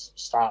was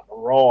starting to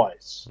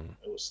rise.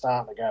 It was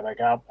starting to go back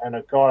up, and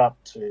it got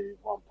up to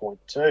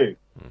 1.2.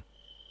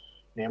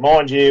 Now,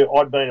 mind you,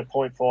 I'd been at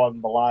 0.5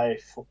 and below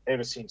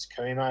ever since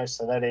chemo,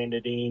 so that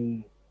ended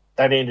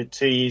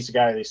 2 years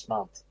ago this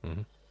month.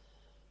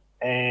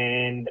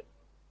 And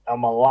on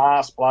my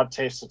last blood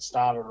test, it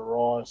started to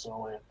rise, and I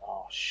went,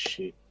 oh,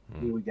 shit,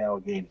 here we go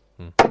again.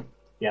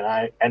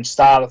 And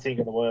started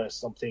thinking the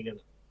worst. I'm thinking,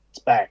 it's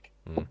back,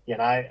 and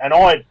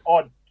I'd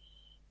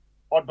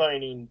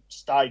been in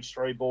stage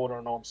 3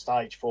 bordering on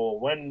stage 4.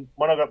 When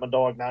I got my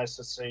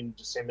diagnosis in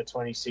December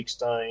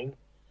 2016,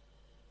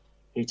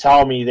 he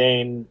told me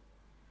then,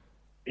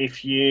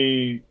 if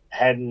you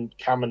hadn't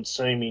come and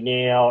seen me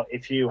now,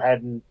 if you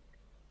hadn't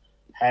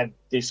had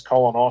this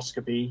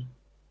colonoscopy,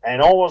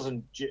 and I was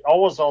on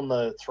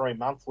the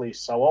 3-month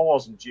list, so I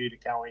wasn't due to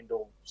go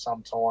until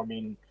sometime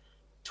in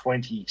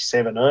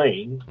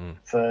 2017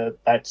 for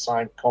that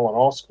same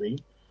colonoscopy.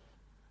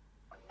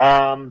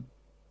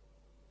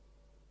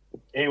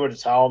 He would have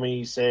told me,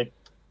 he said,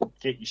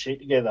 get your shit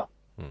together.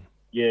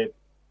 You're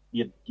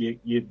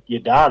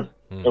done.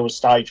 It was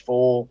stage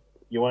 4.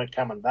 You weren't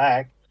coming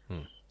back.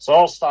 So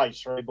I was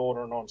stage 3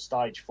 bordering on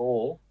stage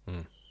 4.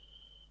 When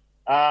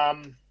I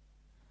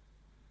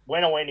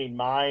went in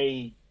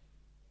May,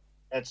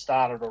 it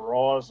started to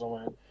rise. I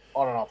went,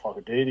 I don't know if I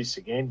could do this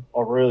again.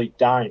 I really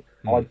don't.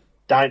 I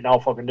don't know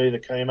if I can do the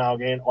chemo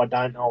again. I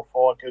don't know if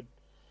I could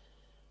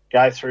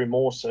go through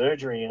more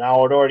surgery. I'd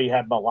already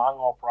had my lung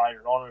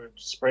operated on it. It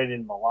spread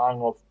in my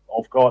lung.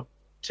 I've got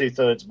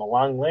 2/3 of my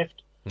lung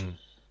left,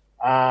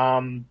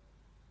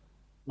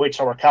 which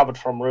I recovered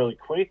from really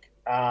quick,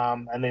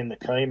 and then the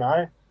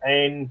chemo.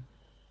 And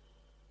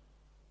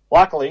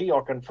luckily, I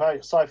can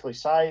safely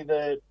say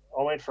that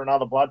I went for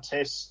another blood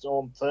test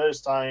on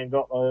Thursday and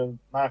got the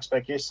marks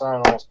back yesterday,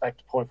 and I was back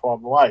to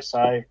 0.5 below. So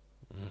I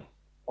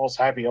was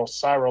happy. I was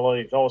so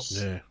relieved. I'm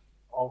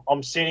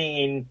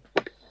sitting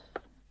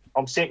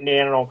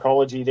down in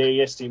oncology there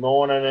yesterday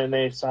morning, and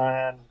they're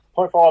saying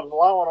 0.5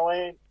 below, and I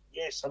went,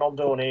 yes, and I'm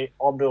doing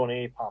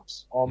air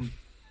pumps. I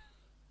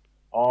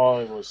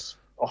was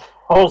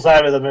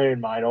over the moon,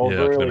 mate. I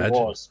really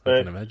was. But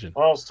I can imagine.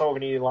 When I was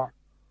talking to you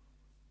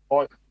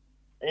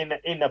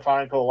in the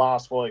phone call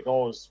last week, I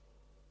was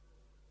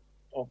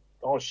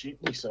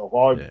shitting myself.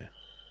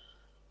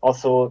 I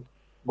thought,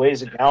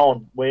 where's it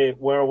going?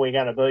 Where are we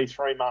going to be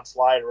 3 months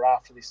later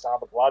after this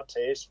other blood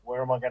test?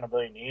 Where am I going to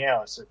be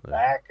now? Is it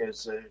back?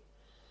 Is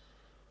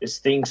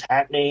things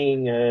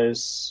happening? Am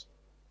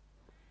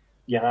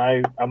I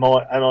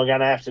going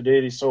to have to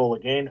do this all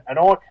again? And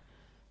I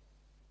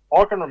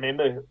can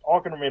remember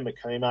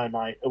chemo,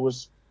 mate. It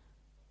was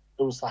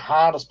the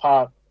hardest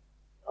part.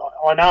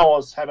 I know I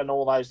was having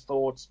all those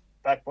thoughts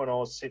back when I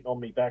was sitting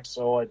on my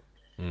backside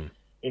in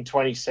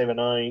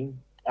 2017.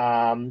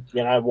 Why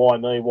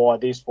me? Why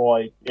this?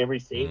 Why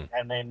everything?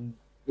 And then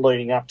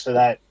leading up to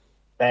that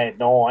bad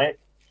night,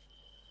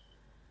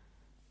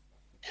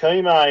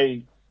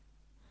 chemo,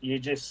 you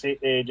just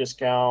sit there just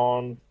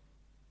going,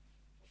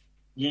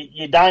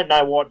 you don't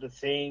know what to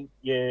think.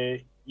 Your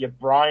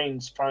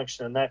brain's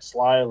functioning that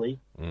slowly.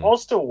 I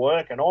was still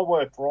working. I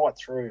worked right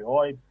through.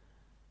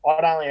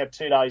 I'd only have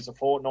 2 days a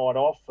fortnight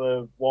off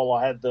while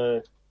I had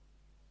the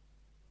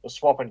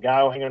swap and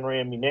go hanging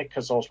around my neck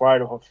because I was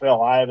worried if I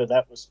fell over.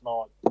 That was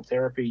my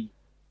therapy.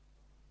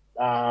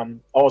 I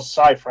was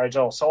so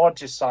fragile, so I'd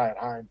just stay at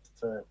home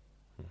for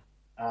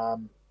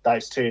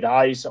those 2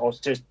 days. I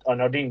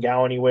didn't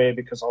go anywhere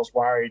because I was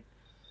worried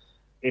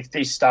if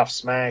this stuff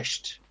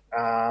smashed.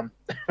 It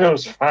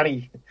was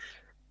funny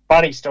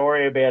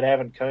story about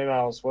having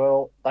chemo as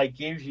well. They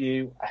give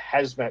you a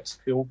hazmat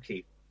spill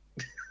kit,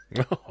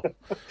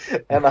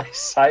 and they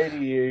say to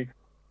you,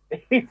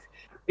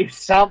 if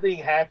something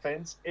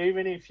happens,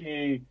 even if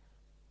you've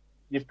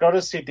got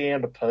to sit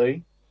down to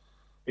pee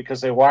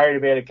because they're worried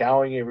about it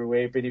going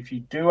everywhere. But if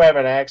you do have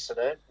an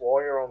accident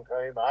while you're on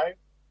chemo,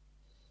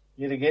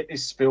 you to get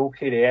this spill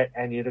kit out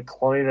and you to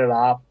clean it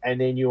up,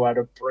 and then you are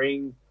to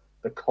bring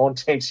the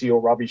contents of your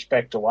rubbish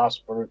back to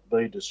us for it to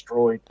be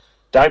destroyed.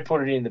 Don't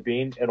put it in the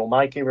bin. It'll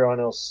make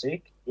everyone else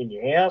sick in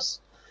your house.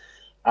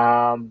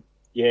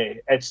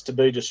 It's to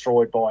be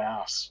destroyed by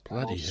us.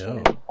 Bloody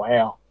hell.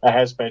 Wow. A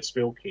hazmat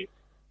spill kit.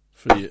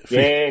 For your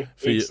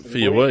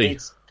wee.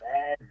 It's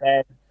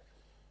bad.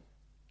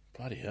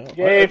 Bloody hell.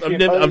 Yeah,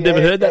 I've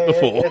never heard that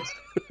before.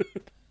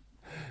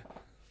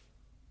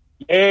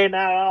 And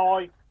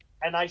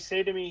they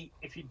said to me,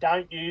 if you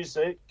don't use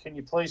it, can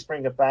you please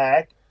bring it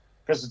back?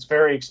 Because it's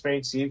very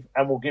expensive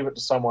and we'll give it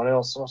to someone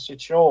else. And I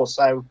said, sure.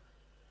 So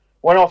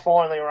when I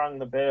finally rang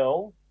the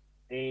bell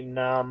in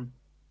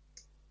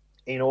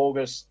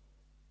August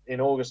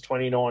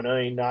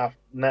 2019,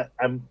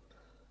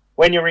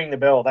 when you ring the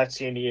bell, that's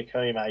the end of your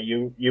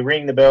chemo. You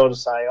ring the bell to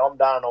say, I'm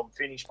done, I'm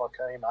finished my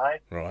chemo.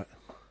 Right.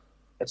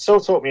 It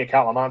still took me a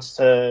couple of months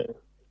 2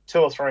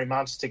 or 3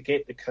 months to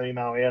get the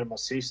chemo out of my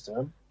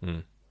system.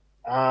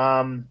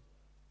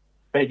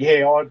 But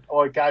yeah, I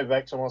go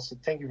back to them. I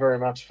said, thank you very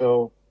much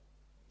for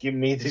giving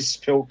me this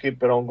spill kit,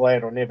 but I'm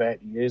glad I never had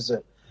to use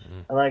it.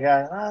 And they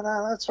go,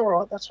 no, that's all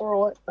right,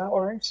 no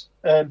worries.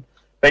 But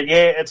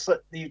yeah, it's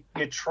you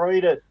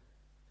treat it.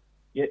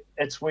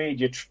 It's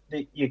weird.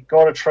 You've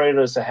got to treat it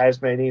as a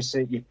hazmat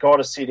incident. You've got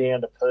to sit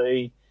down to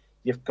pee.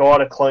 You've got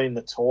to clean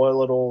the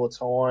toilet all the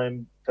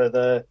time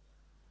for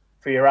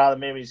your other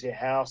members of your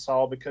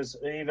household, because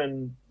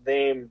even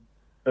them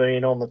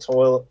being on the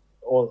toilet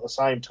or the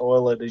same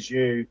toilet as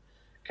you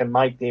can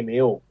make them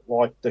ill.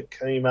 Like the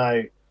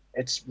chemo,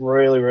 it's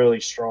really,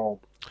 really strong.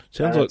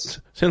 Sounds like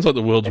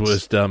the world's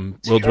worst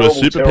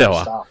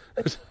superpower. Stuff.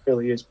 It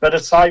really is, but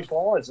it saves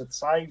lives. It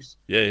saves.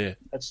 Yeah.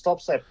 It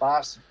stops that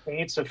bastard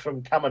cancer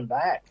from coming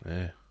back.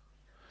 Yeah.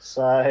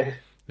 So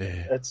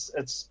yeah, it's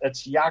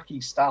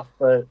yucky stuff,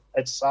 but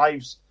it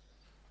saves.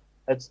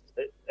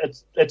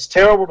 It's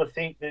terrible to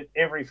think that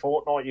every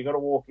fortnight you've got to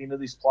walk into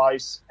this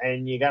place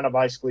and you're going to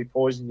basically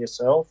poison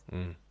yourself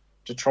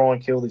to try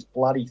and kill this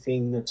bloody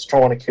thing that's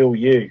trying to kill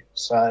you.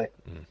 So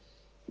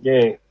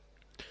yeah.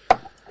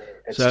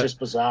 It's just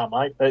bizarre,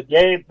 mate. But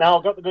yeah, no,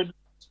 I've got the good news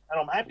and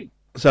I'm happy.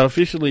 So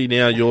officially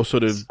now you're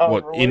sort of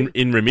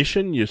in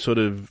remission. You're sort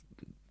of,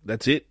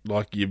 that's it.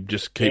 Like you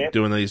just keep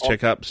doing these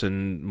checkups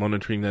and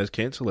monitoring those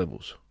cancer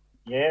levels.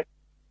 Yeah.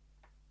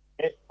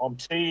 I'm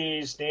 2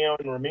 years now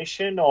in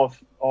remission. I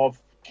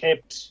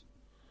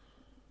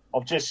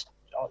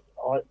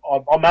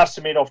must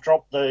admit I've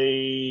dropped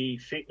the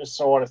fitness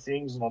side of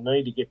things and I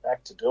need to get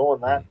back to doing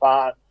that.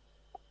 But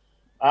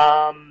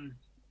I'm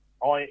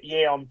 2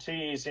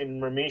 years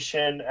in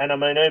remission, and I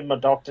mean, even my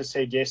doctor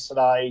said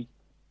yesterday,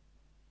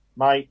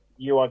 mate,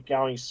 you are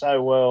going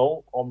so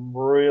well. I'm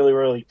really,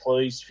 really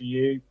pleased for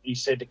you. He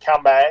said to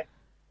come back.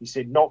 He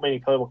said not many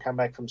people come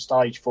back from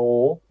stage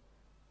 4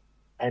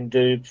 and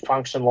do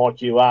function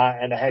like you are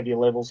and to have your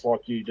levels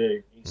like you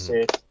do. He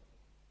said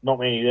not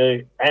many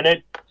do.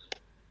 And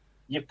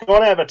you've got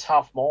to have a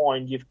tough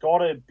mind. You've got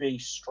to be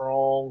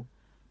strong.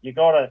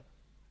 I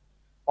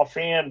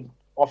found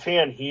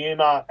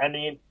humour,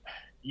 and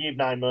you've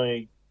known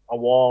me a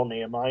while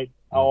now, mate.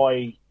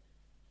 I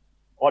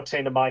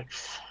tend to make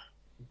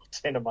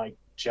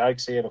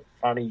jokes out of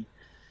funny.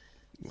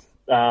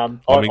 I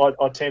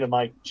tend to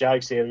make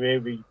jokes out of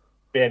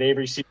about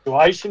every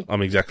situation.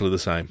 I'm exactly the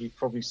same. You've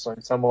probably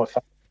seen some of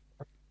my.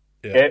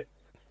 Yeah.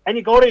 And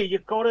you've got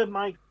to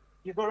make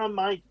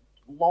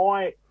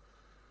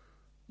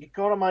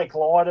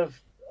light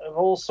of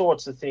all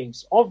sorts of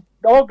things. I've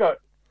got,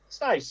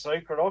 it's no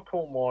secret. I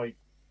call my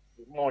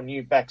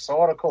new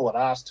backside, I call it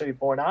Arse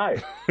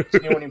 2.0.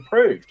 It's new and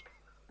improved.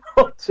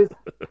 That's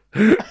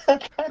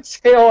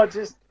how I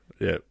just.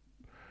 Yeah.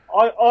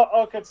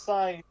 I could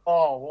say,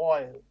 oh,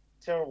 why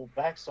terrible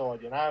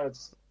backside?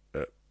 It's.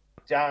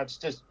 It's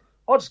just.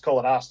 I just call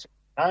it Arse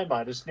 2.0,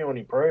 mate. It's new and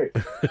improved.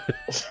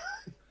 It's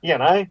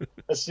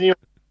new.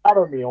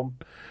 Of me. I'm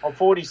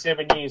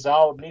 47 years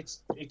old and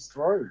it's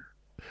through.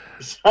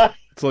 So,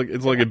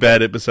 it's like a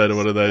bad episode of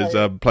one of those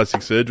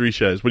plastic surgery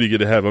shows. What are you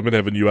going to have? I'm going to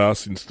have a new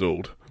arse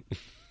installed.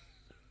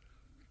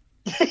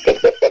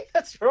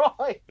 That's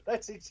right.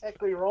 That's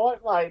exactly right,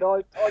 mate.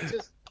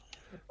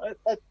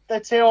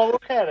 That's how I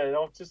look at it.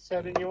 I'm just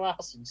telling you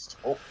asking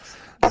stalks.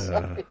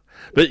 But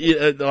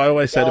I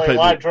always say to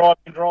people,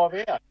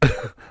 drive out.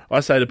 I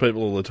say to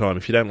people all the time,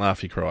 if you don't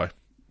laugh, you cry.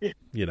 Yeah.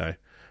 You know,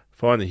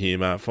 find the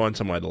humour, find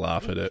some way to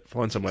laugh at it,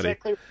 find some way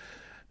Exactly.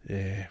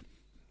 yeah,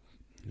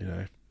 you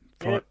know,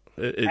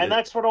 and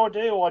that's what I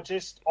do. I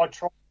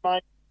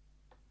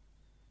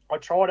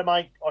try to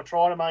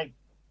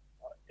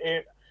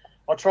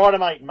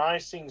make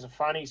most things a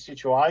funny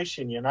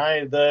situation. You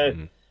know,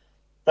 the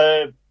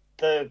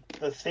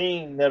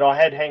thing that I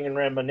had hanging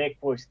around my neck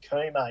with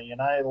chemo. You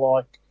know,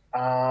 like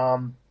I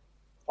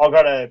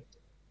got it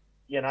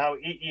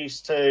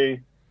used to.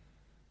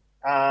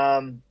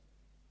 I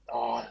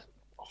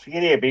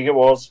forget how big it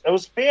was. It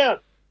was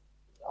about.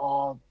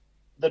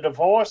 The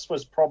device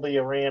was probably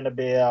around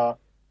about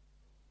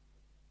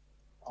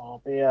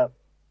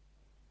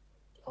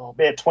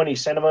 20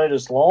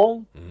 centimetres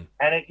long,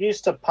 and it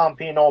used to pump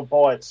in all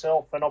by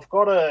itself. And I've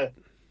got a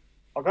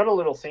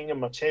little thing in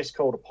my chest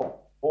called a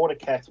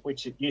portacath,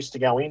 which it used to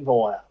go in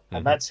via,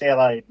 and that's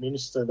how they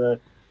administer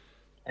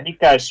and it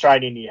goes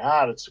straight into your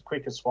heart. It's the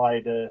quickest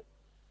way to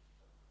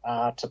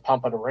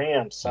pump it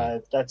around.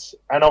 So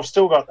and I've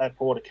still got that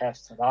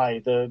portacath today.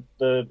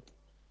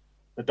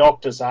 The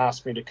doctors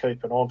asked me to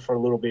keep it on for a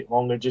little bit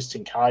longer just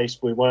in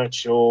case. We weren't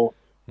sure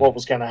what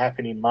was going to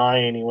happen in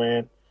May, and he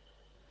went,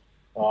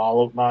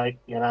 "Oh, look, mate,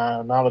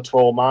 another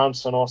 12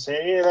 months." And I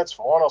said, "Yeah, that's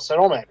fine." I said,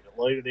 "I'm happy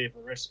to leave it there for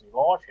the rest of my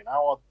life,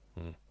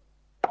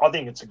 I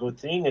think it's a good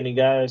thing." And he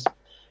goes,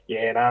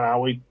 "Yeah, no,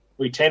 we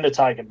tend to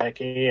take it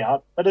back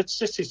out, but it's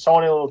just this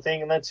tiny little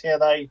thing, and that's how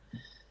they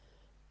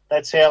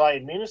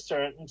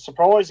administer it. And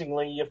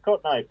surprisingly, you've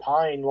got no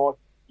pain. Like,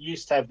 you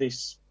used to have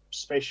this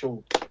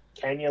special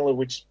cannula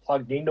which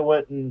plugged into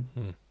it, and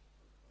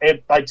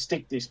they'd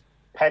stick this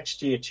patch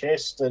to your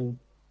chest, and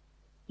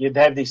you'd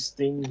have this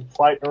thing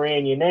floating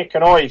around your neck.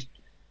 And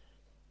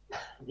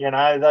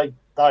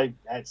they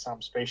had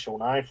some special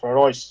name for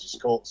it. I used to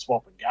just call it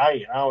swap and go.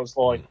 It was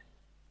like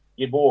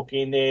you'd walk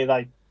in there,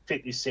 they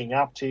fit this thing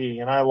up to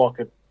you, like going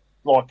to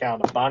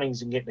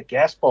Bunnings and getting a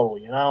gas bottle,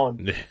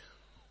 and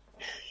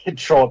you'd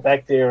try it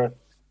back there a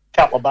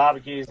couple of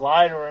barbecues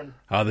later, and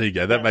there you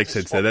go. That makes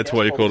sense there. That's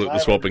why you called it the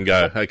swap and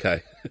go.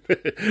 Okay.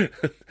 I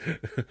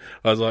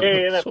was like,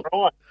 yeah, that's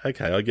right.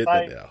 Okay, I get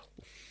that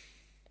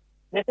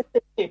now.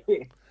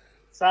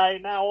 So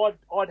no,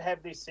 I'd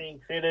have this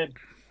thing fitted.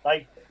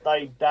 I'd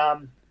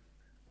go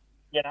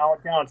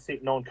and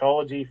sit in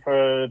oncology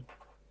for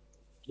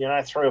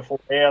 3 or 4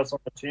 hours on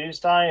a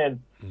Tuesday,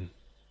 and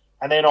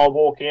then I'd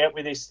walk out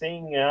with this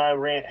thing,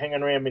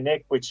 hanging around my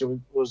neck, which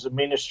was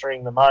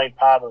administering the main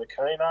part of the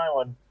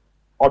chemo, and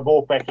I'd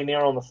walk back in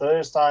there on the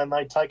Thursday, and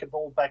they'd take it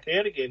all back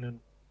out again, and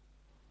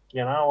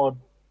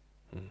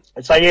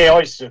I'd say, I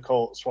used to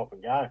call it swap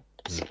and go.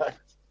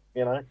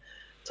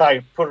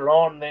 So, put it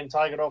on, and then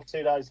take it off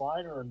 2 days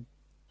later, and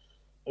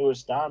it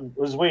was done. It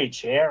was weird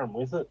showering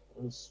with it.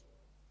 It was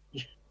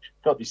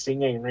got this thing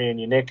hanging around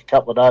your neck a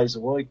couple of days a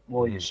week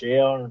while you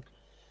shower, and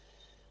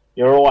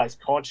you're always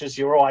conscious.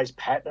 You're always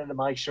patting it to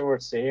make sure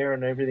it's there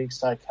and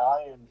everything's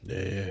okay. And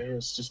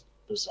it's just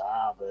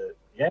bizarre, but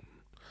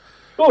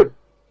good.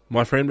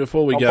 My friend,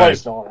 before we I'm go,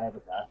 pleased not to have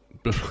it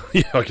though.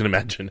 Yeah, I can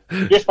imagine.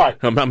 Yes, mate.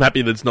 I'm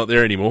happy that it's not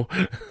there anymore.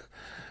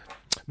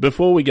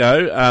 Before we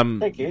go,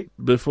 thank you.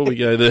 Before we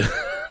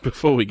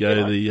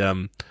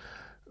go,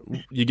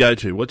 you go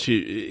to what's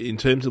in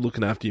terms of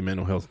looking after your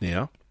mental health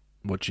now?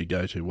 What you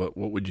go to? What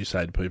would you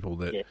say to people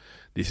that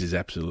this is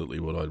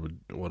absolutely what I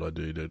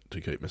do to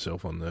keep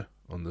myself on the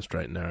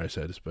straight and narrow,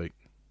 so to speak?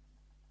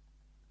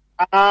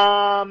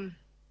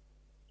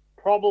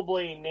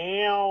 Probably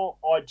now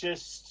I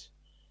just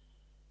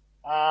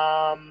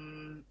I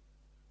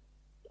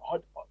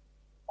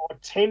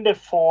tend to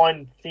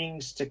find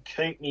things to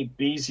keep me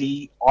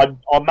busy. I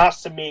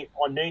must admit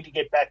I need to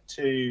get back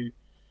to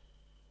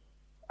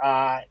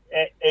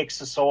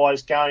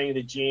exercise, going to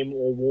the gym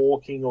or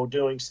walking or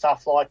doing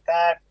stuff like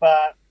that.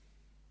 But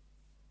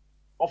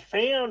I've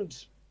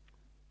found,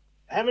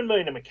 having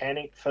been a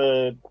mechanic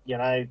for,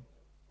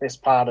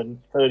 best part of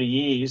 30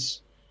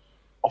 years,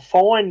 I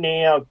find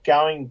now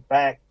going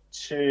back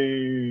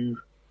to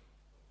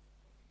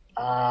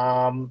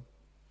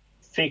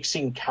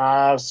fixing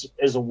cars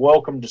is a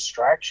welcome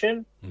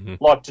distraction,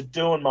 like to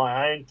doing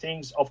my own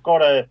things. I've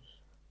got a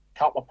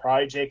couple of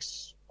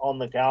projects on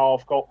the go.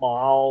 I've got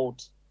my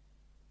old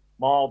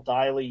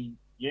daily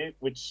ute,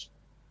 which,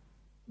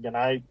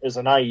 is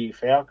an AU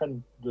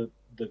Falcon, the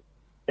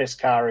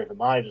best car ever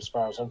made as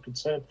far as I'm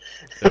concerned.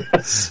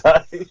 So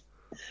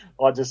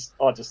I just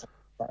say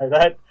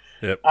that.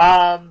 Yep.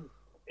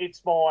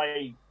 It's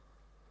my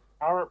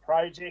current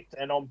project,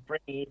 and I'm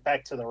bringing it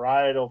back to the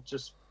road. I've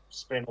just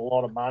spent a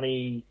lot of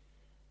money,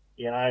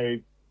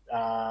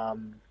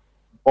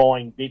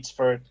 buying bits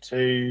for it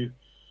to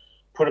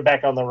put it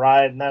back on the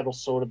road, and that'll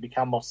sort of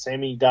become my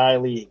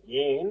semi-daily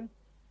again.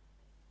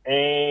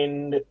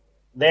 And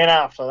then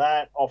after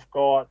that, I've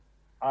got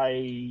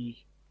an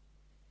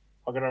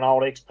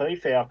old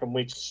XP Falcon,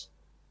 which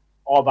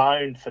I've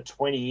owned for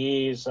 20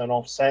 years, and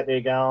I've sat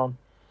there going,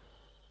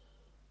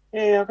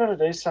 yeah, I've got to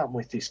do something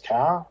with this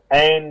car.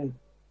 And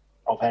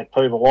I've had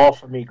people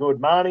offer me good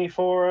money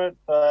for it,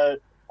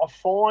 but I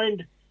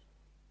find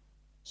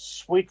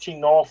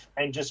switching off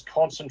and just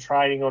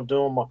concentrating on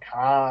doing my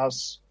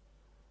cars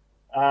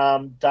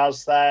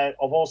does that.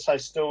 I've also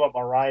still got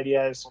my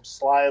radios.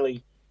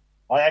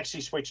 I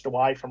actually switched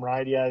away from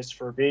radios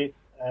for a bit,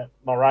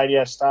 my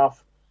radio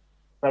stuff,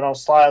 but I'm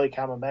slowly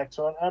coming back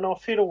to it, and I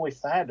fiddle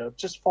with that. I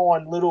just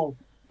find little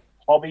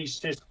hobbies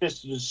just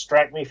to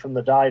distract me from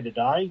the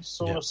day-to-day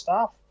sort of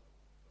stuff.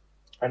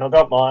 And I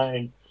got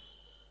my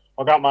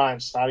own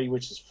study,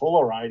 which is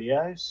full of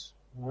radios.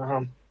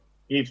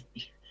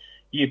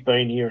 You've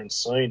been here and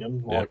seen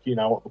them, like you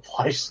know what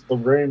the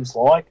room's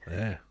like.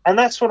 Yeah. And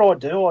that's what I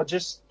do. I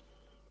just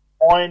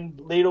find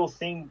little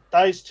things,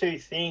 those two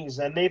things,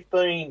 and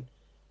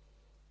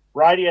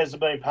radios have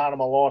been part of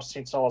my life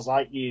since I was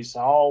 8 years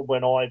old.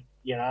 When I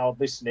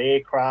listened to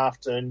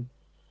aircraft, and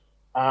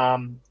I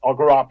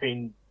grew up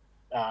in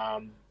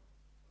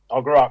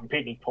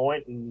Picnic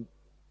Point, and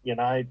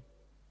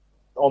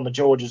on the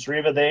Georges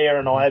River there,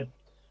 and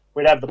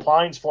we'd have the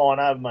planes flying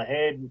over my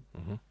head.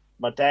 Mm-hmm.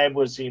 My dad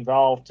was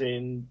involved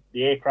in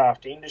the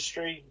aircraft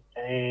industry,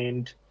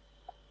 and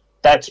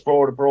that's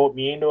brought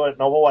me into it.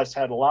 And I've always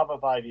had a love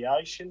of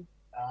aviation,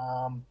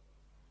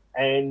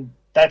 and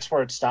that's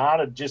where it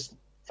started. Just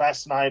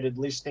fascinated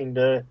listening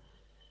to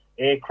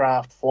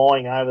aircraft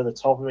flying over the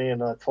top of me,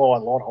 and they fly a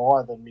lot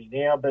higher than me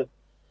now. But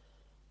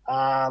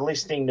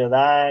listening to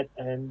that,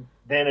 and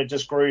then it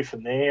just grew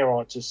from there.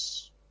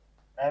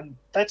 And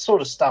that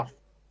sort of stuff,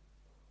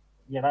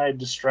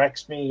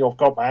 distracts me. I've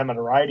got my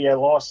amateur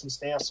radio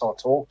license now, so I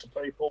talk to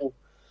people.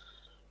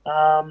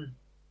 I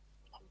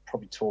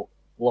probably talk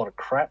a lot of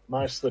crap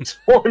most of the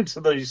time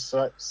to these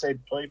said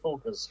people,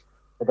 because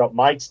I've got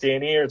mates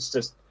down here. It's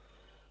just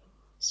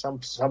some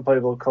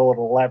people call it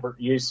elaborate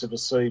use of a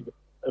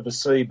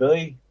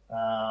CB.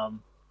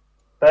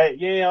 But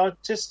yeah,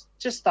 just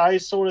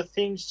those sort of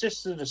things,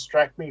 just to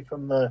distract me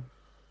from the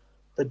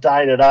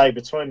day-to-day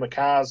between my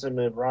cars and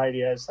the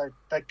radios.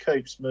 That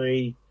keeps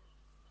me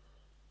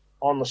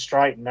on the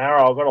straight and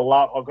narrow.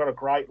 I've got a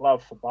great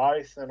love for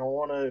both, and I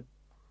want to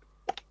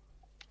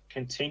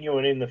continue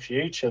it in the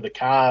future. The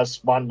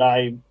cars, one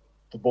day,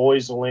 the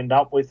boys will end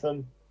up with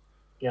them,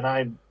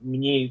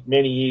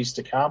 many years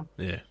to come.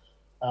 Yeah.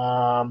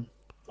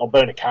 I've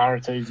been a car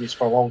enthusiast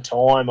for a long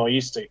time. I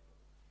used to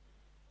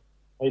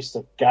go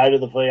to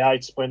the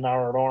V8s when they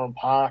were at Oran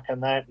Park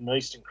and that, in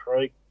Eastern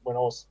Creek when I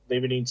was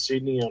living in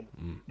Sydney, and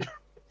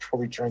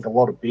probably drank a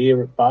lot of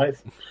beer at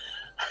both.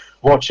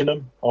 Watching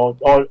them,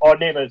 I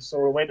never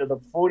sort of went to the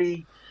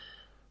footy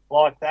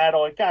like that.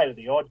 I go to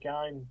the odd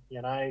game.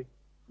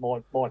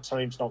 My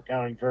team's not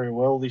going very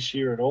well this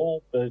year at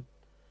all, but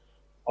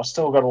I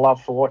still got a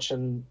love for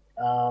watching,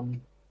 the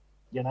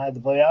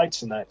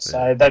V8s and that.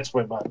 So that's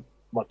where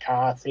my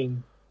car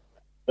thing,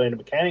 being a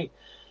mechanic.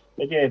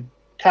 But yeah,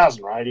 cars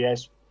and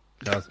radios,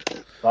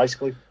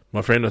 basically.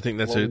 My friend, I think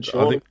that's I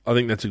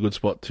think that's a good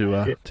spot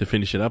to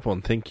finish it up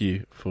on. Thank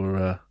you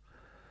for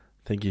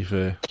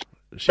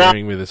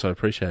sharing with us. I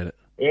appreciate it.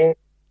 Yeah.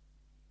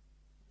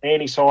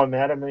 Anytime,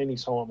 madam.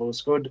 Anytime. It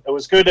was good. It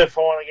was good to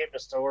finally get my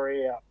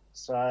story out.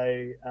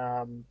 So,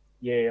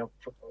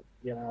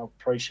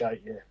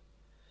 appreciate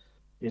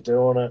you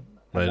doing it.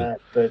 And that.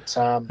 But,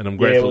 and I'm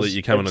grateful that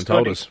you came in and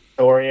told us.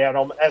 Story out.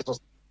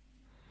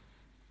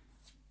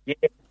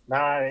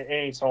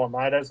 Anytime,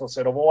 mate. As I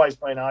said, I've always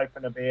been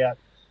open about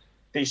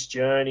this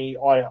journey.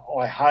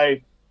 I hope,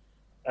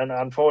 and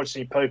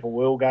unfortunately people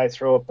will go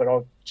through it, but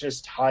I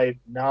just hope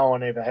no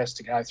one ever has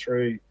to go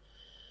through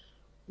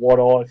what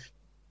I've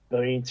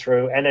been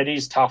through. And it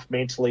is tough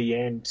mentally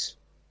and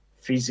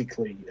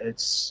physically.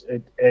 It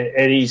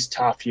is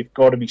tough. You've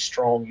got to be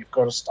strong. You've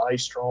got to stay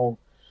strong.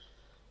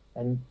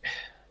 And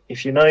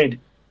if you need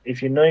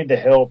the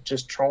help,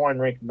 just try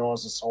and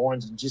recognise the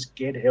signs and just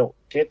get help.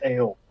 Get the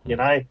help.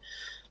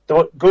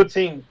 The good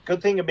thing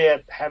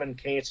about having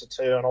cancer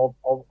too, and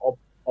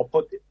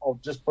I'll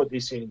just put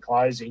this in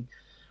closing.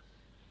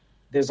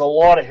 There's a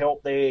lot of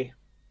help there.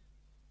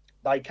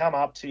 They come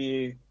up to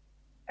you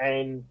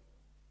and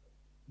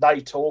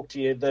they talk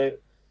to you. The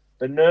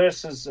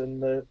nurses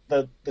and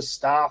the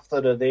staff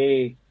that are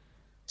there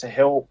to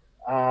help.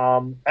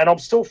 And I'm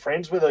still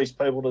friends with these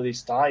people to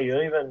this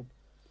day. Even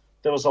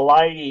there was a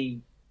lady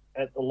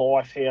at the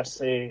Life House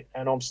there,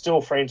 and I'm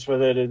still friends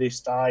with her to this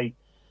day.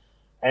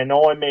 And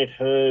I met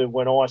her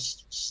when I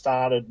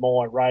started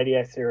my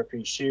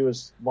radiotherapy. She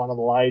was one of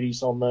the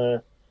ladies on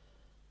the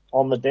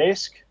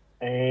desk,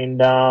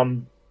 and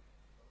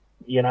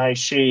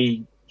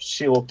she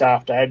looked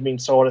after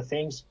admin side of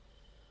things.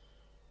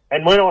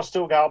 And when I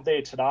still go up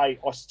there today,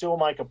 I still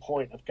make a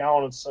point of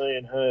going and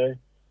seeing her,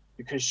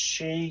 because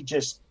she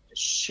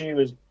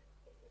was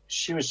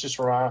just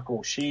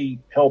remarkable. She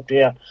helped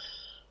out.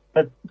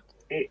 But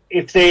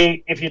if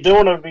you're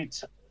doing a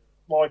bit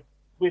like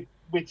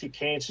with your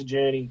cancer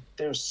journey,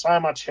 there's so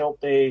much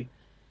help there,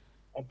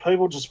 and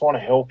people just want to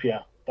help you.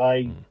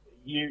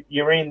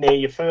 You're in there,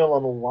 you're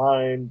feeling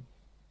alone.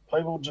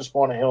 People just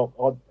want to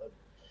help.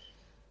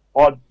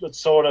 I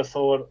sort of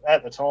thought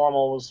at the time I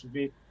was a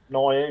bit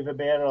naive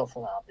about it. I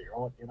thought, I'll be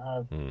right, you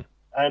know.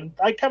 And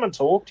they come and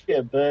talk to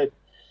you, but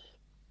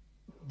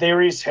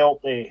there is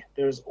help there.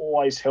 There's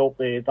always help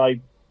there.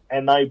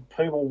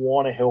 People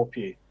want to help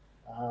you.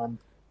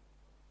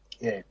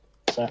 Yeah.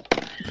 So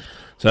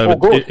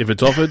if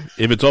it's offered,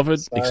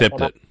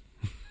 accept it.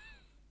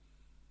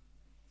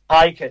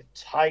 Take it.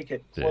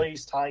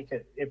 Please take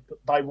it. If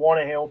they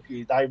want to help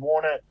you, they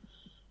want to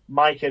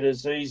make it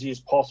as easy as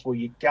possible.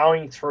 You're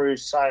going through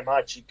so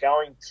much. You're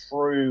going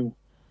through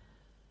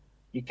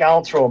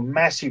a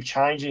massive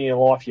change in your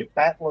life. You're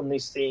battling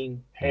this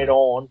thing head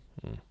on.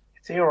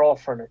 If they're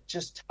offering it,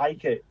 just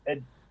take it.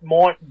 It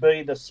might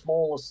be the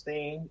smallest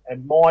thing.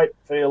 It might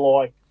feel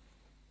like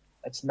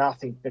it's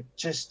nothing, but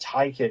just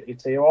take it.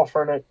 If they're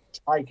offering it,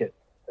 take it.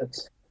 I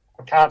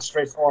can't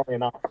stress highly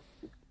enough.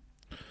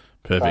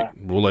 Perfect.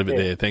 We'll leave it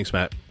there. Thanks,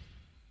 Matt.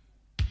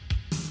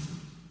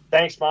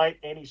 Thanks, mate.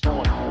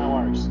 Anytime. No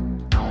worries.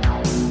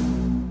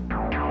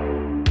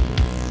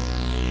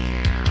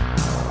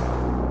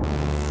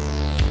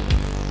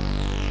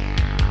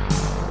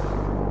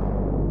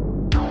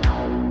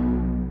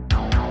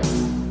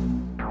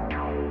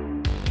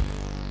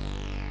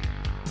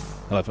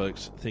 Hello,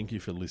 folks. Thank you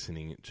for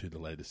listening to the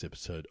latest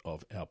episode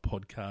of our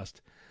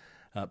podcast.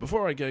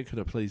 Before I go, could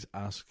I please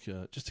ask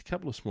just a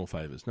couple of small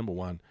favours? Number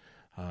one,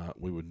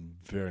 we would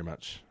very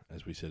much,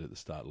 as we said at the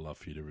start, love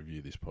for you to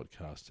review this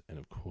podcast. And,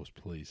 of course,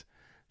 please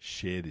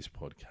share this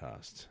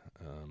podcast.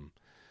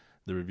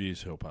 The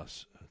reviews help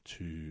us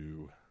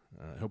to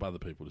help other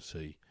people to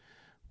see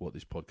what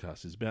this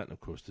podcast is about. And, of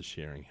course, the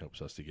sharing helps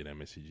us to get our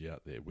message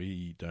out there.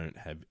 We don't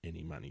have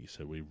any money,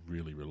 so we're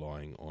really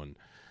relying on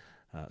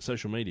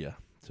social media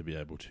to be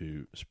able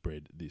to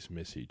spread this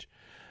message.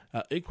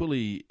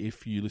 Equally,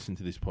 if you listen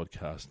to this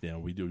podcast, now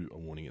we do a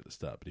warning at the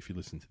start, but if you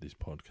listen to this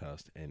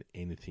podcast and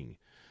anything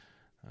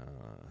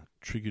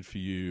triggered for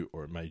you,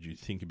 or it made you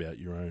think about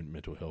your own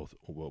mental health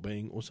or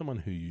well-being, or someone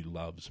who you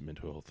love's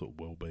mental health or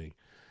well-being,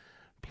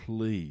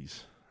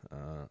 please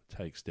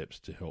take steps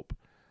to help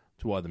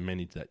to either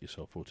manage that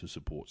yourself or to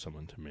support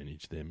someone to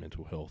manage their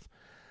mental health.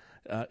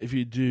 If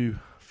you do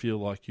feel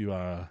like you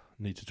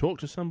need to talk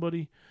to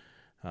somebody,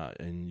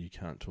 and you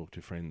can't talk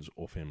to friends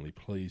or family,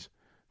 please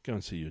go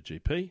and see your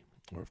GP.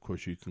 Or, of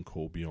course, you can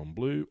call Beyond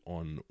Blue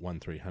on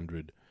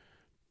 1300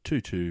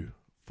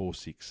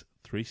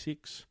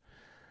 224636.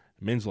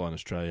 Men's Line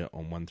Australia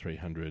on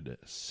 1300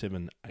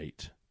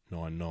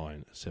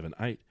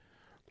 789978.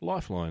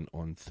 Lifeline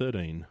on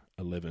 13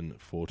 11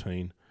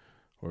 14.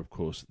 Or, of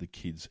course, the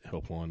Kids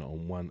Helpline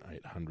on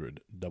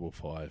 1800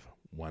 55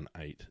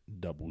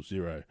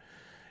 1800.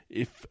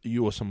 If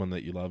you or someone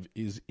that you love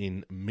is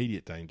in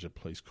immediate danger,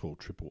 please call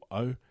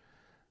 000.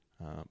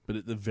 But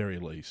at the very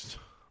least,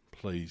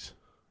 please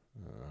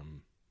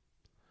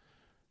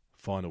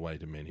find a way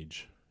to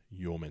manage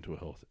your mental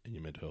health and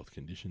your mental health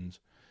conditions,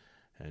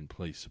 and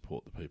please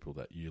support the people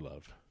that you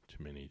love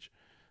to manage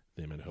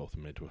their mental health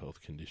and mental health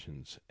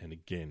conditions. And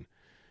again,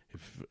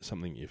 if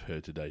something you've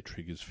heard today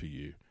triggers for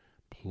you,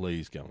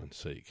 please go and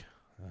seek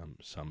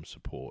some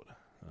support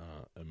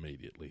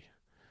immediately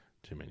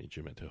to manage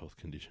your mental health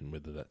condition,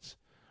 whether that's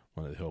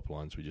one of the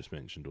helplines we just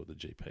mentioned or the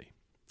GP.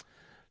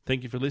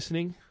 Thank you for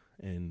listening,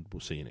 and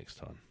we'll see you next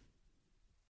time.